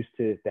 I was used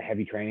to the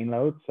heavy training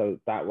load. So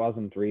that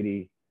wasn't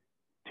really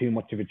too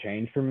much of a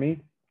change for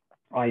me.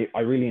 I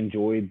really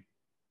enjoyed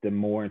the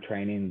more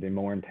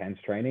intense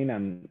training.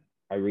 And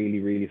I really,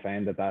 really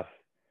found that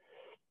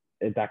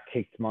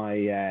kicked my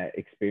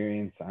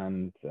experience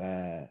and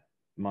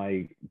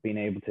my being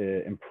able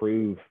to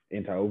improve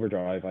into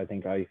overdrive. I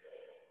think I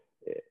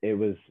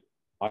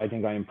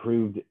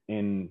improved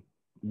in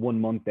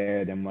 1 month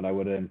there than what I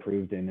would have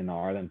improved in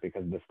Ireland,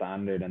 because of the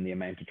standard and the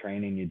amount of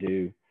training you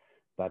do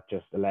that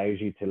just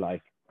allows you to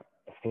like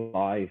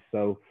fly.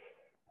 So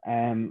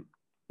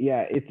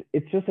yeah,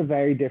 it's just a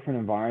very different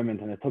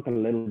environment, and it took a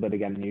little bit of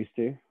getting used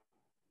to.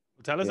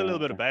 Tell us a little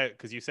bit about,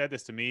 because you said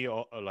this to me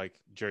like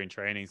during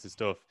trainings and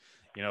stuff.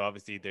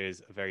 Obviously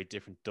there's a very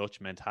different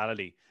Dutch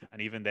mentality,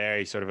 and even there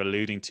you're sort of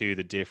alluding to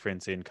the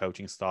difference in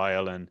coaching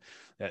style and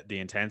the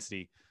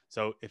intensity.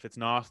 So if it's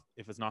not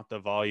the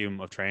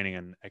volume of training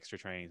and extra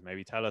trainings,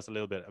 maybe tell us a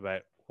little bit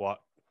about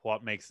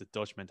what makes the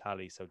Dutch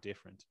mentality so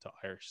different to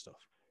Irish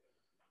stuff.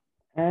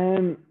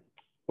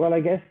 Well, I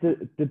guess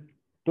the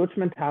Dutch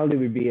mentality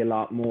would be a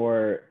lot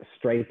more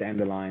straight down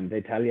the line. They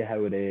tell you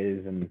how it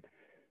is, and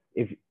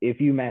if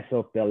you mess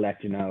up, they'll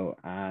let you know.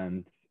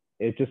 And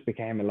it just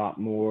became a lot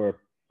more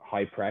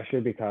high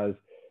pressure, because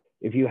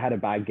if you had a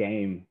bad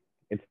game,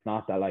 it's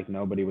not that like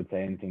nobody would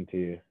say anything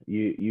to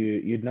you.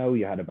 You'd know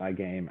you had a bad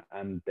game,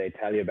 and they'd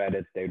tell you about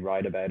it. They'd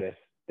write about it.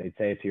 They'd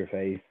say it to your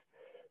face.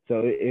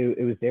 So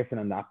it was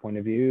different on that point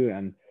of view.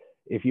 And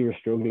if you were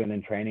struggling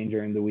in training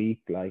during the week,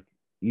 like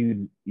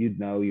you'd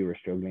know you were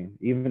struggling,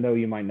 even though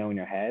you might know in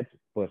your head,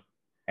 but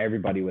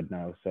everybody would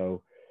know.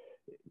 So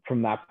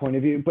from that point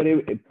of view, but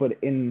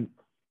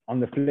on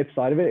the flip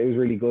side of it, it was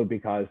really good,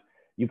 because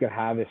you could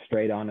have a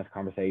straight, honest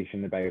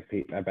conversation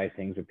about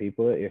things with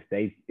people. If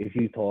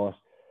you thought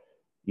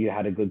you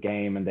had a good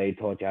game and they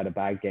thought you had a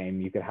bad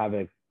game, you could have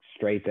a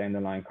straight down the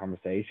line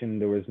conversation.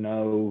 There was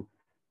no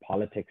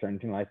politics or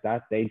anything like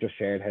that. They just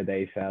shared how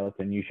they felt,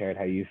 and you shared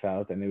how you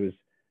felt, and it was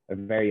a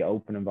very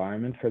open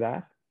environment for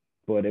that.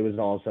 But it was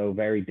also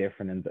very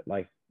different, and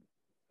like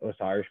us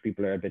Irish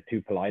people are a bit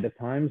too polite at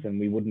times, and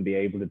we wouldn't be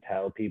able to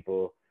tell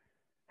people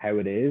how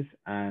it is.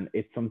 And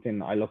it's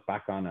something I look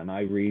back on and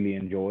I really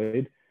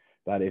enjoyed,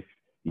 that if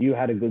you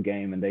had a good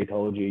game and they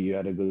told you you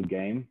had a good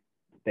game,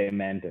 they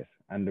meant it,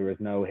 and there was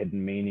no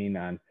hidden meaning.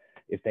 And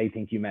if they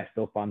think you messed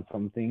up on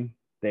something,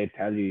 they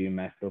tell you you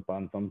messed up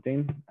on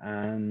something,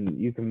 and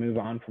you can move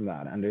on from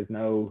that. And there's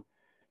no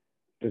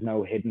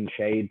hidden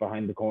shade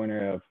behind the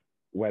corner of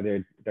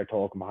whether they're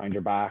talking behind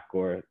your back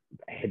or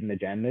hidden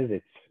agendas.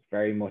 It's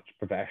very much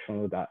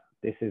professional, that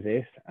this is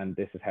it and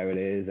this is how it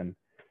is. And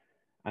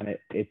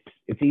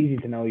it's easy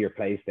to know your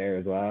place there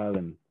as well,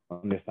 and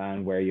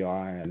understand where you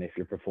are and if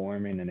you're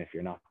performing and if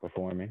you're not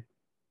performing.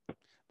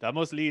 That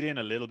must lead in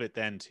a little bit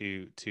then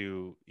to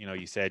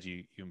you said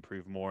you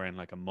improve more in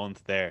like a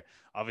month there.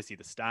 Obviously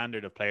the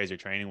standard of players you're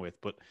training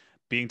with, but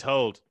being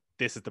told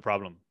this is the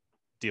problem,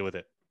 deal with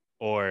it,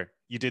 or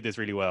you did this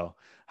really well.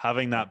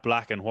 Having that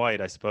black and white,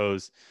 I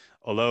suppose,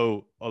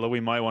 although we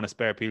might want to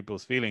spare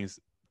people's feelings,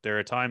 there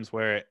are times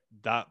where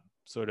that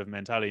sort of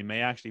mentality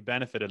may actually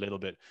benefit a little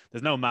bit.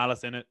 There's no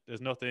malice in it.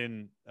 There's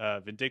nothing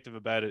vindictive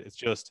about it. It's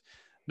just,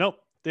 nope,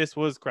 this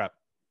was crap.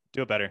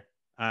 Do it better.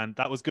 And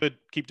that was good.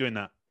 Keep doing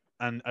that.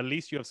 And at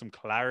least you have some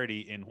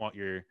clarity in what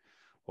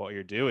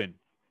you're doing.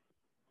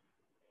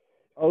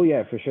 Oh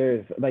yeah, for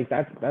sure. Like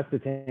that's the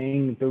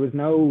thing. There was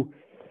no,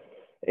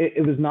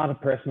 it was not a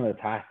personal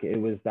attack. It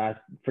was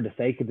that for the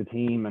sake of the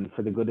team and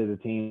for the good of the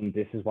team,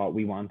 this is what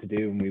we want to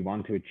do and we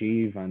want to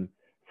achieve. And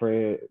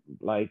for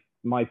like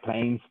my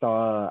playing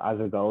style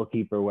as a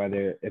goalkeeper,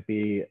 whether it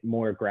be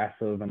more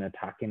aggressive and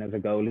attacking as a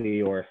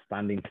goalie or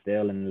standing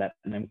still and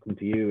letting them come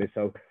to you,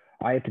 so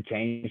I had to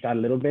change that a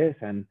little bit.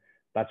 And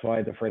that's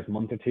why the first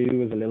month or two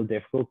was a little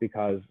difficult,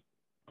 because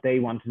they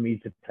wanted me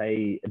to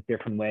play a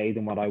different way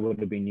than what I would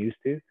have been used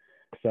to.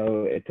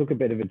 So it took a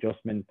bit of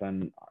adjustment,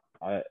 and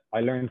I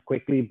learned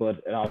quickly, but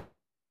it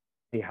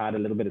obviously had a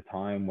little bit of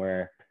time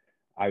where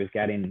I was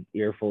getting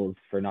earfuls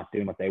for not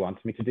doing what they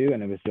wanted me to do.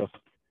 And it was just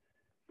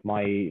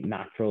my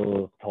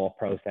natural thought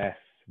process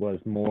was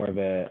more of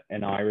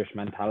an Irish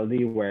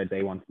mentality, where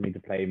they wanted me to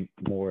play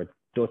more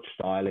Dutch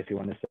style, if you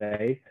want to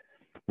say,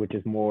 which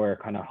is more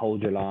kind of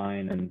hold your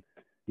line, and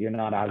you're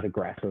not as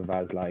aggressive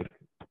as like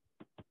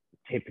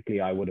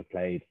typically I would have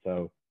played.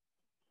 So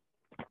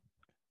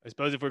I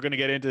suppose if we're going to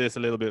get into this a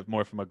little bit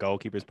more from a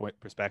goalkeeper's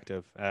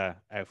perspective,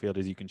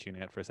 outfielders, you can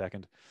tune out for a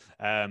second.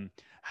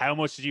 How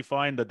much did you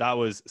find that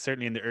was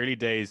certainly in the early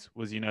days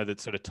was, that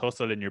sort of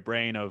tussle in your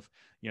brain of,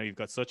 you've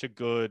got such a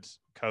good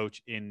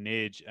coach in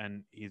Nidge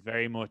and he's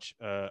very much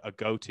a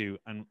go-to.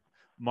 And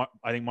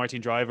I think Martin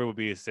Driver would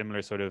be a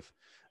similar sort of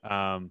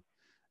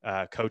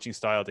coaching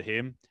style to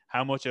him.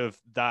 How much of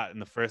that in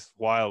the first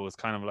while was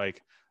kind of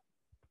like,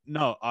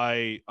 no,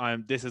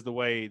 I'm this is the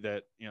way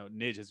that,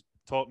 Nidge has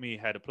taught me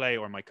how to play,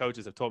 or my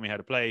coaches have taught me how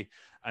to play,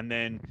 and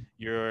then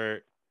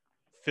you're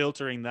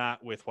filtering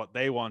that with what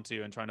they want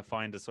to and trying to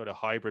find a sort of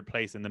hybrid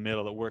place in the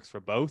middle that works for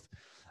both.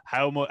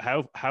 I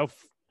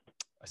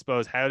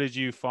suppose, how did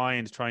you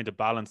find trying to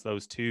balance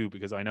those two?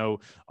 Because I know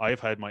I've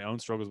had my own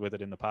struggles with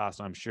it in the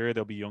past. I'm sure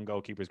there'll be young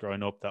goalkeepers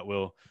growing up that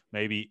will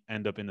maybe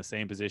end up in the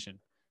same position.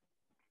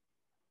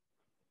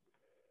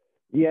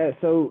 Yeah,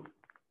 so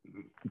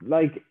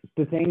like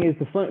the thing is,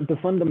 the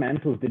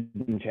fundamentals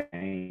didn't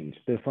change.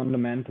 The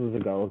fundamentals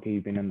of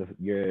goalkeeping and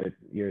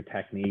your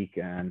technique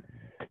and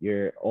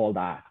your all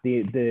that.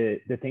 The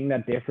thing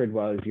that differed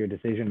was your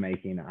decision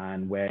making,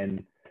 and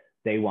when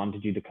they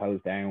wanted you to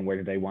close down,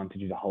 whether they wanted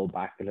you to hold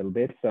back a little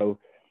bit. So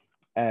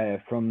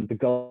from the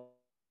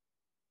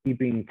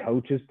goalkeeping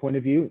coach's point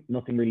of view,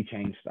 nothing really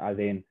changed. As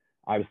in,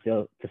 I was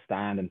still to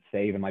stand and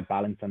save, and my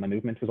balance and my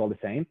movement was all the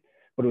same.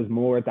 But it was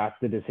more that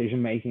the decision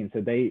making.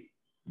 So they,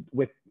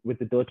 with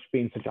the Dutch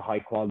being such a high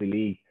quality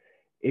league,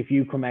 if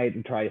you come out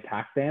and try to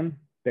attack them,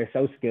 they're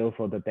so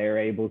skillful that they're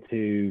able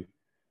to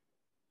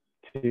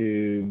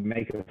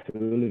make a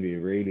fool of you,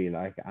 really.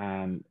 Like,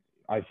 and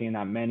I've seen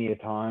that many a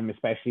time,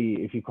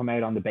 especially if you come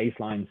out on the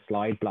baseline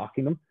slide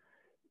blocking them.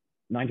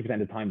 90%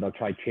 of the time they'll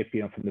try chip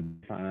you from the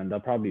baseline and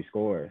they'll probably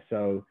score.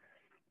 So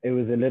it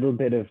was a little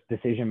bit of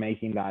decision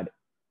making that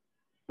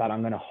I'm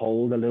going to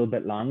hold a little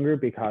bit longer,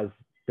 because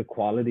the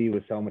quality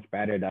was so much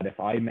better that if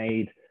I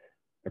made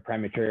a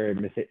premature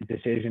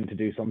decision to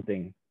do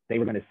something, they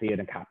were going to see it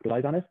and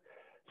capitalize on it.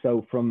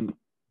 So from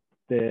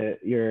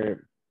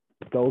your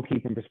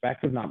goalkeeping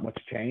perspective, not much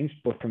changed,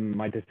 but from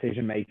my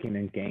decision making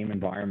and game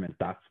environment,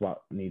 that's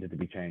what needed to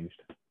be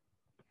changed.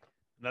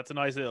 That's a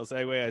nice little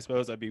segue, I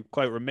suppose. I'd be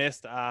quite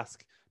remiss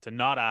to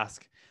not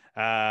ask,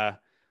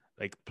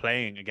 like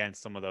playing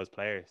against some of those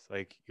players.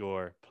 Like,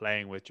 you're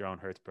playing with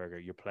Jeroen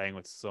Hertzberger, you're playing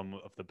with some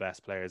of the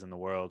best players in the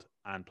world,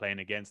 and playing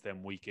against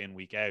them week in,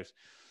 week out.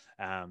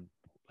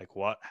 Like,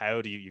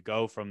 how do you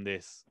go from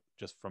this,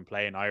 just from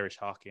playing Irish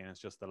hockey and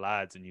it's just the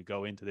lads, and you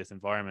go into this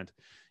environment,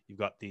 you've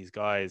got these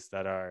guys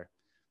that are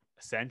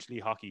essentially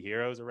hockey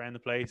heroes around the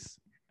place.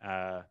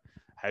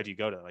 How do you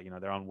go to, like, you know,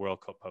 they're on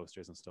World Cup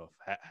posters and stuff.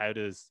 How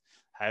do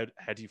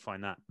you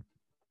find that?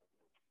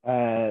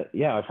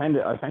 Yeah, I find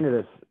it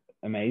as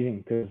amazing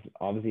because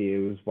obviously it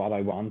was what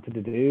I wanted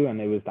to do, and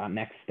it was that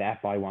next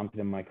step I wanted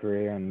in my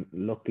career. And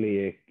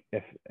luckily,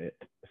 if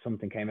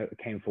something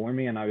came for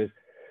me, and I was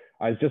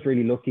just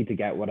really lucky to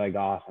get what I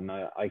got, and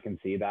I can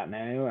see that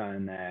now.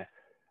 And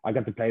I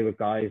got to play with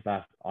guys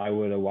that I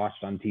would have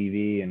watched on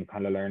TV and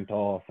kind of learned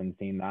off and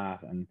seen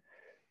that. And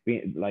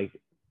like,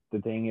 the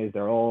thing is,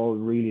 they're all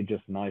really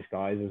just nice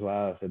guys as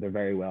well, so they're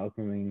very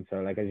welcoming. So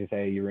like, as you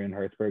say, Jeroen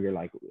Hertzberger,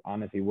 like,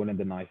 honestly, one of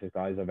the nicest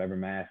guys I've ever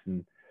met,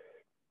 and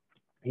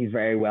he's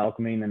very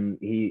welcoming. And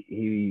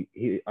he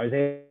I was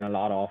able to learn a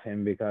lot off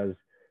him, because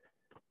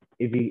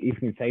if you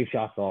can save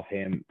shots off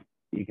him,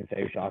 you can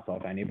save shots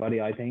off anybody,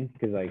 I think,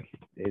 because like,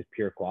 his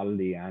pure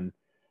quality. And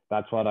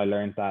that's what I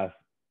learned, that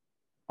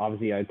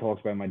obviously I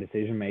talked about my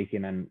decision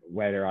making and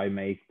whether I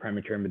make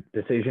premature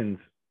decisions.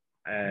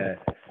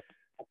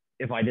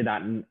 If I did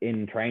that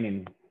in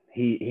training,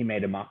 he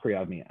made a mockery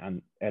of me,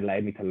 and it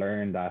allowed me to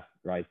learn that,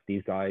 right,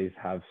 these guys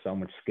have so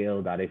much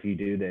skill that if you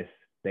do this,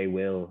 they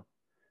will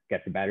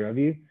get the better of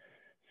you.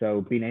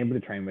 So being able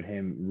to train with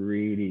him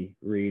really,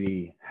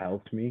 really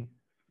helped me,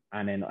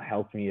 and then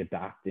helped me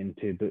adapt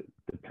into the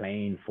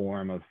playing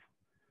form of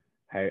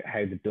how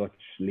the Dutch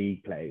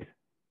league plays.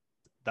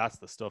 That's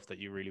the stuff that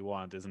you really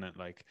want, isn't it?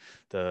 Like,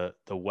 the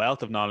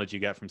wealth of knowledge you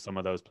get from some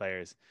of those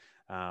players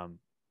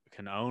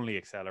can only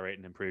accelerate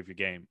and improve your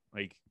game.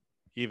 Like,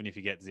 even if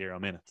you get 0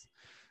 minutes,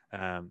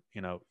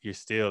 you know, you're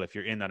still, if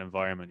you're in that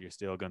environment, you're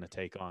still going to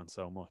take on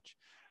so much.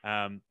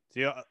 So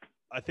yeah,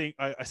 I think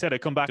I said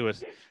I'd come back to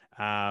it.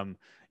 You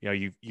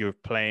know, you're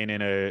playing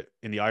in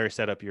the Irish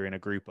setup. You're in a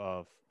group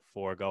of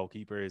 4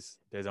 goalkeepers.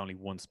 There's only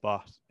one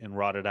spot. In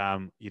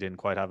Rotterdam, you didn't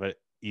quite have it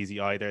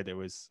easy either. There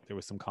was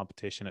some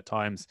competition at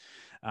times.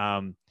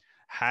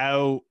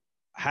 How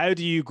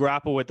do you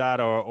grapple with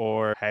that,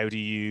 or how do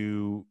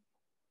you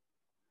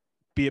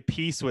be at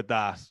peace with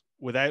that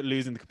without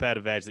losing the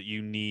competitive edge that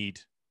you need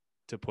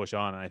to push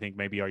on? And I think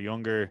maybe our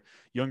younger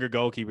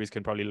goalkeepers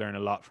can probably learn a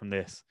lot from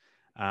this,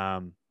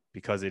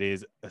 because it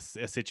is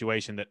a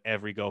situation that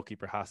every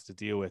goalkeeper has to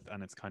deal with,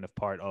 and it's kind of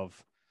part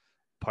of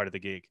the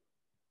gig.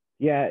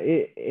 Yeah,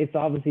 it's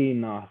obviously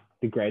not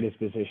the greatest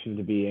position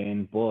to be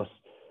in, but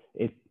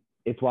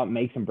it's what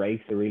makes and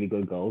breaks a really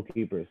good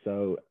goalkeeper.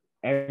 So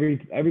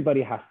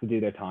everybody has to do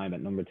their time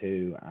at number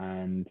 2,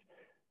 and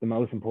the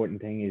most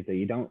important thing is that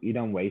you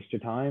don't waste your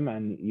time,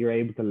 and you're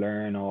able to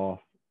learn off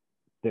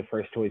the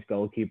first choice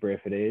goalkeeper.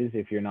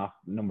 If you're not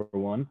number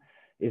 1,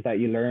 is that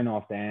you learn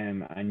off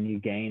them and you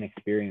gain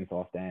experience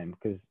off them.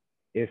 Because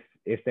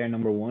if they're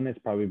number 1, it's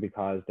probably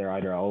because they're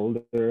either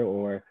older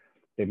or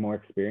they've more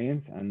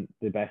experience, and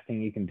the best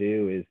thing you can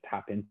do is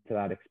tap into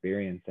that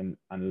experience and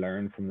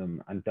learn from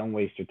them, and don't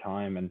waste your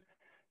time and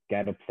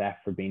get upset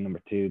for being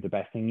number 2. The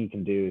best thing you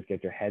can do is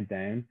get your head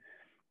down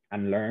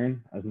and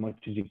learn as much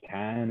as you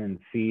can and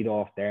feed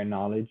off their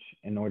knowledge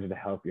in order to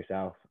help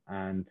yourself.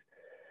 And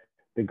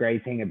the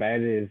great thing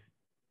about it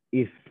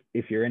is,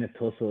 if you're in a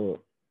tussle,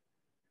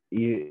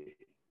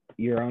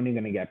 you're only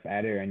going to get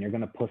better, and you're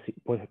going to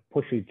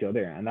push each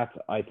other. And that's,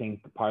 I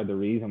think, part of the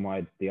reason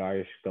why the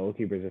Irish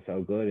goalkeepers are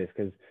so good, is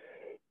because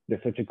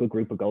they're such a good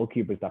group of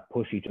goalkeepers that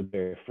push each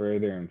other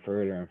further and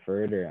further and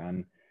further.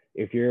 And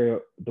if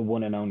you're the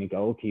one and only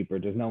goalkeeper,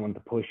 there's no one to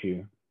push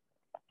you.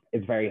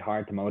 It's very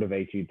hard to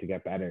motivate you to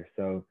get better.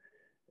 So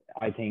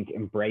I think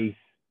embrace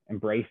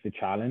the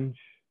challenge,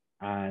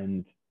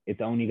 and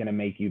it's only going to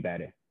make you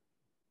better.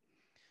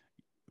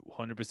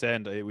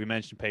 100%. We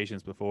mentioned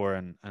patience before,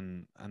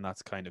 and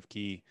that's kind of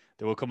key.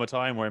 There will come a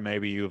time where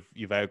maybe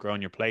you've outgrown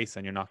your place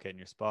and you're not getting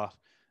your spot.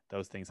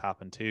 Those things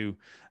happen too.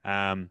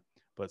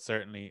 But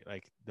certainly,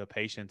 like, the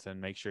patience, and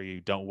make sure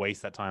you don't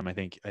waste that time. I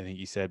think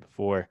you said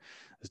before,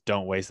 is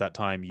don't waste that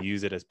time.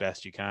 Use it as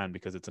best you can,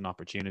 because it's an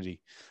opportunity.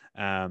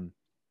 And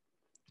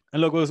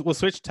look, we'll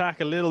switch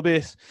tack a little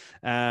bit.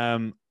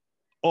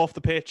 Off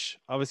the pitch,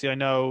 obviously, I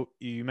know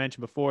you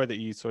mentioned before that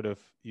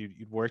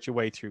you'd worked your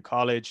way through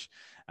college.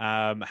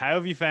 How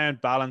have you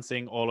found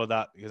balancing all of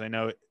that? Because I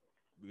know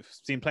we've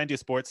seen plenty of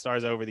sports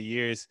stars over the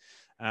years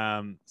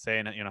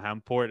saying, you know, how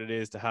important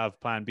it is to have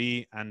plan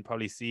B and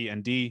probably C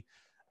and D.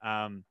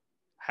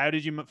 How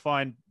did you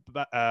find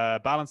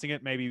balancing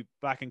it, maybe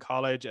back in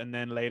college and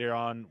then later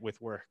on with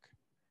work?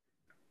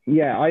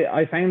 Yeah,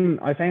 I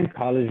found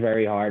college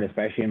very hard,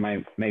 especially in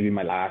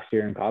my last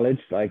year in college.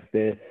 Like,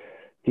 the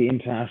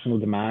international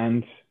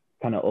demand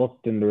kind of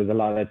upped, and there was a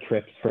lot of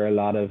trips for a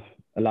lot of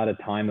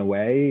time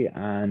away.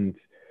 And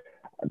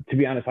to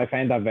be honest, I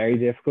found that very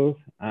difficult.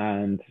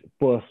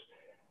 But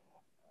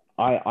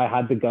I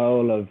had the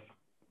goal of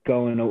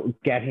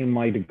getting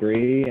my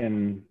degree,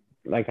 and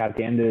like, at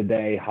the end of the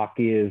day,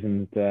 hockey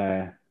isn't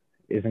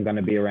going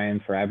to be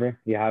around forever.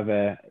 We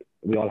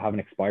all have an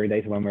expiry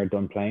date when we're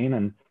done playing,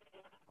 and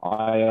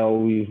I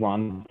always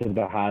wanted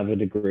to have a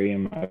degree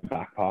in my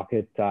back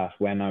pocket, that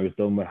when I was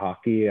done with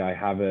hockey, I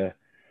have a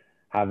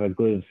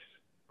good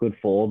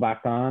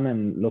fallback on.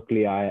 And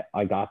luckily I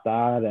got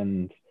that.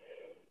 And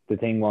the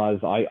thing was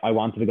I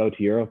wanted to go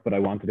to Europe, but I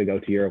wanted to go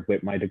to Europe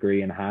with my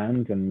degree in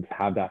hand and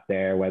have that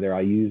there, whether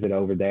I use it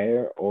over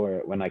there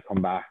or when I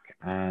come back.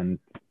 And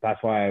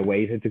that's why I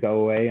waited to go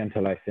away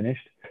until I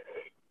finished.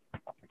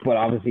 But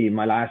obviously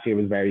my last year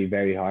was very,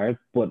 very hard,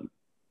 but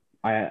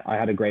I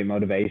had a great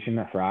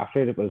motivation for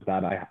after it. It was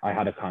that I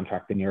had a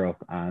contract in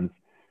Europe, and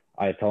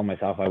I told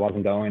myself I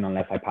wasn't going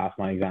unless I passed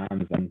my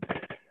exams. And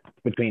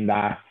between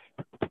that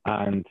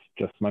and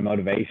just my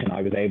motivation,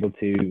 I was able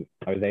to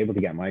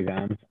get my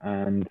exams.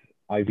 And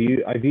I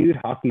viewed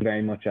hockey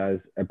very much as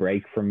a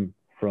break from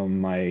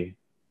my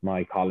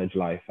college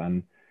life.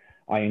 And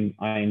I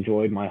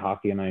enjoyed my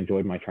hockey and I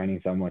enjoyed my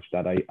training so much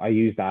that I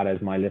used that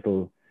as my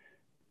little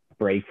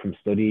break from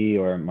study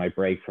or my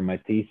break from my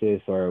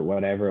thesis or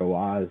whatever it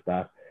was,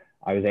 that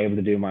I was able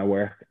to do my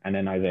work and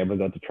then I was able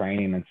to go to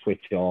training and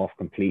switch off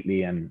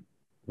completely and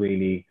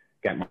really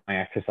get my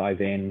exercise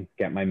in,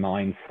 get my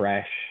mind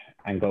fresh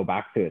and go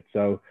back to it.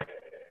 So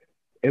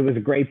it was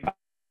a great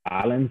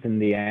balance in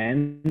the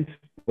end,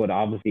 but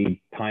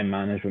obviously time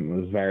management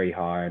was very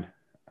hard,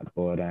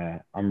 but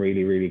I'm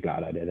really, really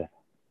glad I did it.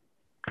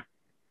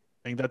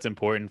 I think that's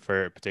important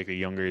for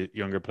particularly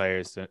younger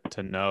players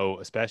to know,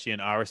 especially in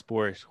our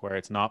sport where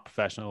it's not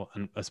professional,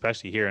 and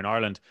especially here in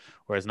Ireland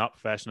where it's not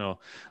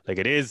professional. Like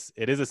it is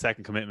a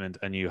second commitment,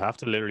 and you have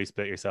to literally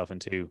split yourself in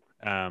two.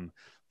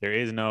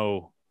 It's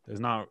not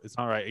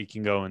right. You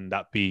can go and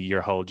that be your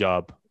whole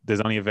job.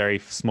 There's only a very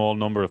small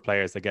number of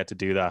players that get to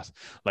do that,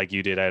 like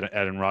you did out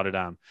in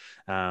Rotterdam.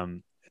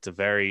 It's a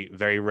very,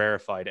 very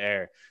rarefied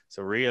air.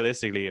 So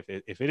realistically,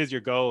 if it is your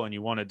goal and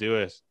you want to do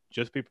it,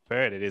 just be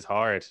prepared. It is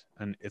hard.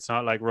 And it's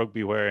not like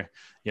rugby where,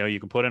 you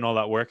can put in all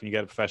that work and you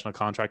get a professional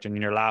contract and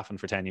you're laughing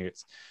for 10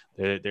 years.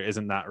 There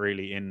isn't that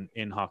really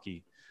in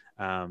hockey.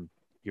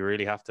 You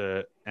really have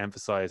to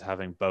emphasize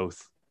having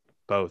both,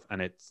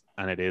 and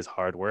it is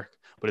hard work.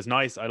 But it's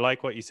nice. I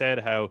like what you said,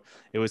 how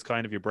it was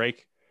kind of your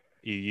break.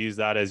 You use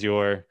that as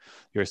your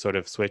sort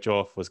of switch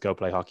off, was go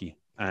play hockey.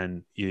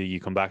 And you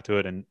come back to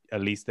it, and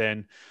at least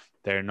then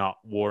they're not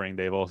warring.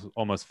 They've also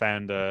almost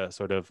found a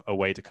sort of a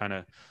way to kind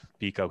of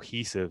be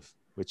cohesive,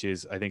 which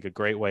is, I think, a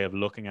great way of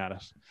looking at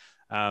it.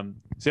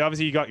 So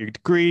obviously you got your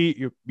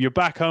degree, you're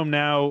back home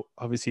now.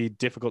 Obviously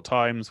difficult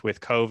times with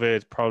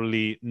COVID,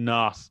 probably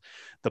not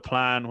the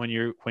plan when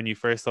you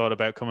first thought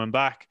about coming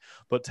back.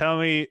 But tell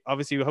me,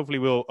 obviously, hopefully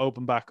we'll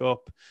open back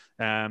up.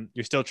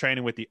 You're still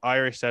training with the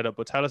Irish setup,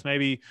 but tell us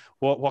maybe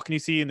what can you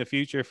see in the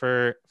future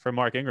for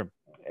Mark Ingram?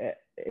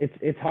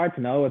 It's hard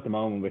to know at the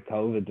moment with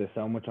COVID. There's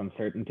so much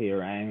uncertainty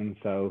around.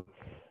 So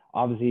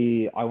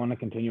obviously I want to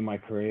continue my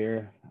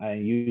career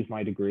and use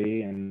my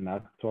degree, and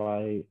that's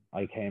why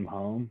I came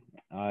home.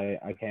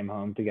 I came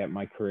home to get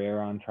my career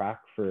on track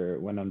for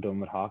when I'm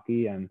done with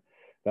hockey, and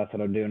that's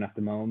what I'm doing at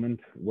the moment,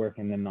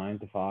 working the 9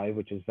 to 5,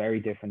 which is very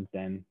different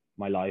than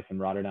my life in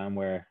Rotterdam,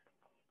 where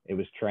it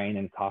was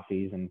training,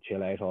 coffees, and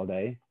chill out all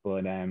day.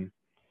 But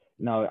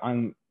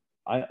no,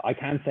 I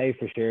can't say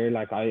for sure.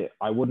 Like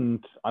I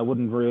wouldn't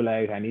rule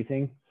out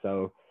anything.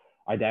 So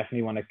I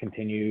definitely want to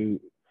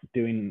continue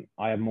doing.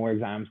 I have more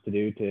exams to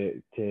do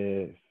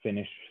to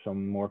finish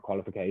some more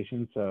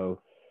qualifications. So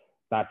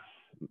that's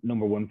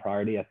number one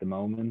priority at the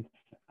moment,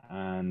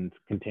 and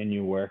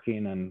continue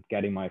working and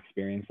getting my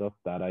experience up,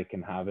 that I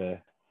can have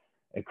a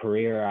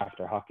career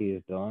after hockey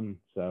is done.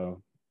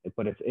 So,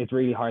 but it's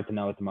really hard to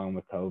know at the moment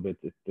with COVID.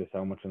 There's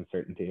so much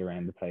uncertainty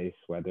around the place,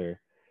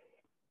 whether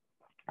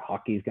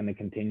hockey is going to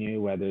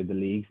continue, whether the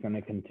league's going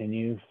to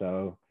continue.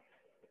 So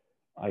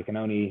I can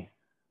only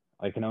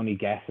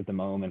guess at the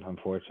moment,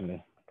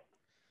 unfortunately.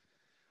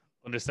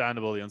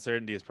 Understandable. The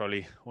uncertainty is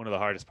probably one of the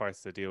hardest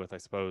parts to deal with, I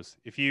suppose.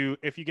 If you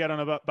get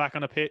back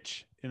on a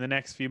pitch in the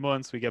next few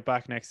months, we get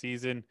back next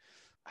season,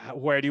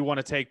 where do you want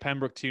to take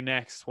Pembroke to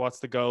next? What's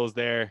the goals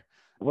there?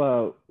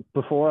 Well,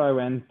 before I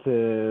went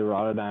to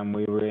Rotterdam,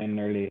 we were in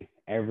nearly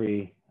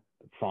every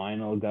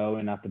final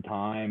going at the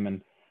time,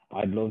 and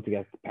I'd love to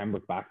get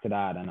Pembroke back to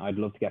that, and I'd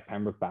love to get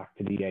Pembroke back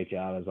to the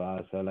EHL as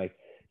well. So like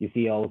you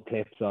see old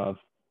clips of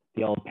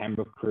the old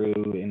Pembroke crew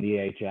in the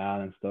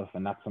EHL and stuff,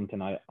 and that's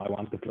something I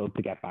want the club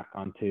to get back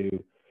onto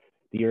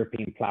the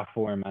European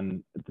platform.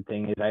 And the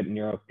thing is, out in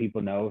Europe,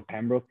 people know of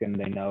Pembroke and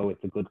they know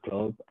it's a good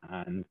club,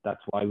 and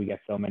that's why we get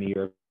so many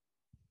Europe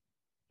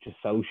just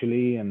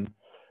socially. And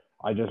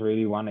I just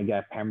really want to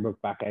get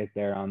Pembroke back out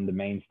there on the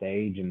main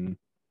stage and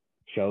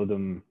show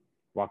them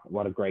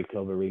what a great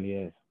club it really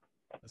is.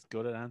 As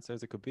good an answer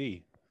as it could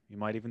be. You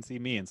might even see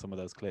me in some of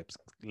those clips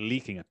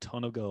leaking a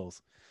ton of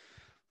goals.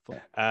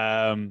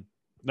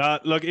 No,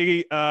 look,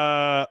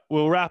 Iggy,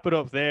 we'll wrap it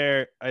up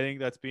there. I think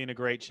that's been a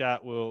great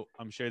chat.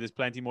 I'm sure there's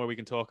plenty more we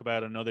can talk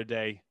about another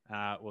day.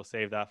 We'll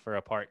save that for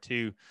a part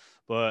 2.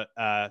 But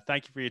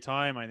thank you for your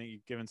time. I think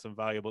you've given some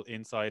valuable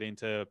insight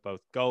into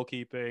both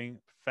goalkeeping,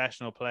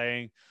 professional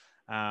playing,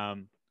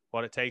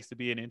 what it takes to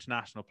be an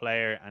international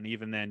player, and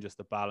even then just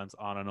the balance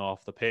on and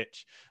off the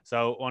pitch.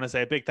 So I want to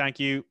say a big thank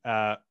you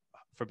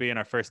for being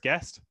our first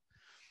guest.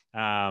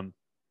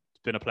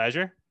 It's been a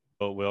pleasure.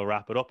 But we'll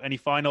wrap it up. Any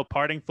final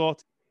parting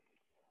thoughts?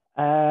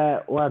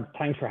 Well,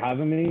 thanks for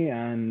having me.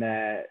 And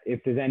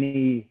if this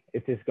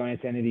is going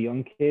to any of the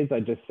young kids,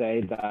 I'd just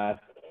say that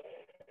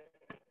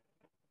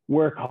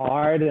work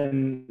hard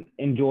and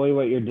enjoy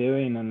what you're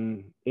doing.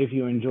 And if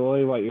you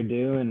enjoy what you're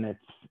doing,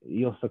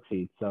 you'll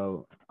succeed.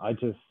 So I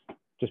just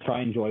try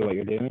and enjoy what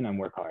you're doing and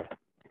work hard.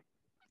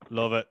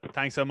 Love it.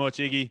 Thanks so much,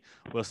 Iggy.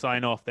 We'll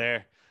sign off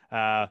there.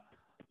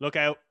 Look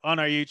out on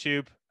our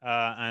YouTube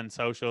and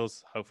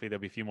socials. Hopefully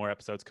there'll be a few more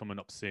episodes coming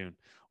up soon.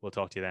 We'll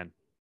talk to you then.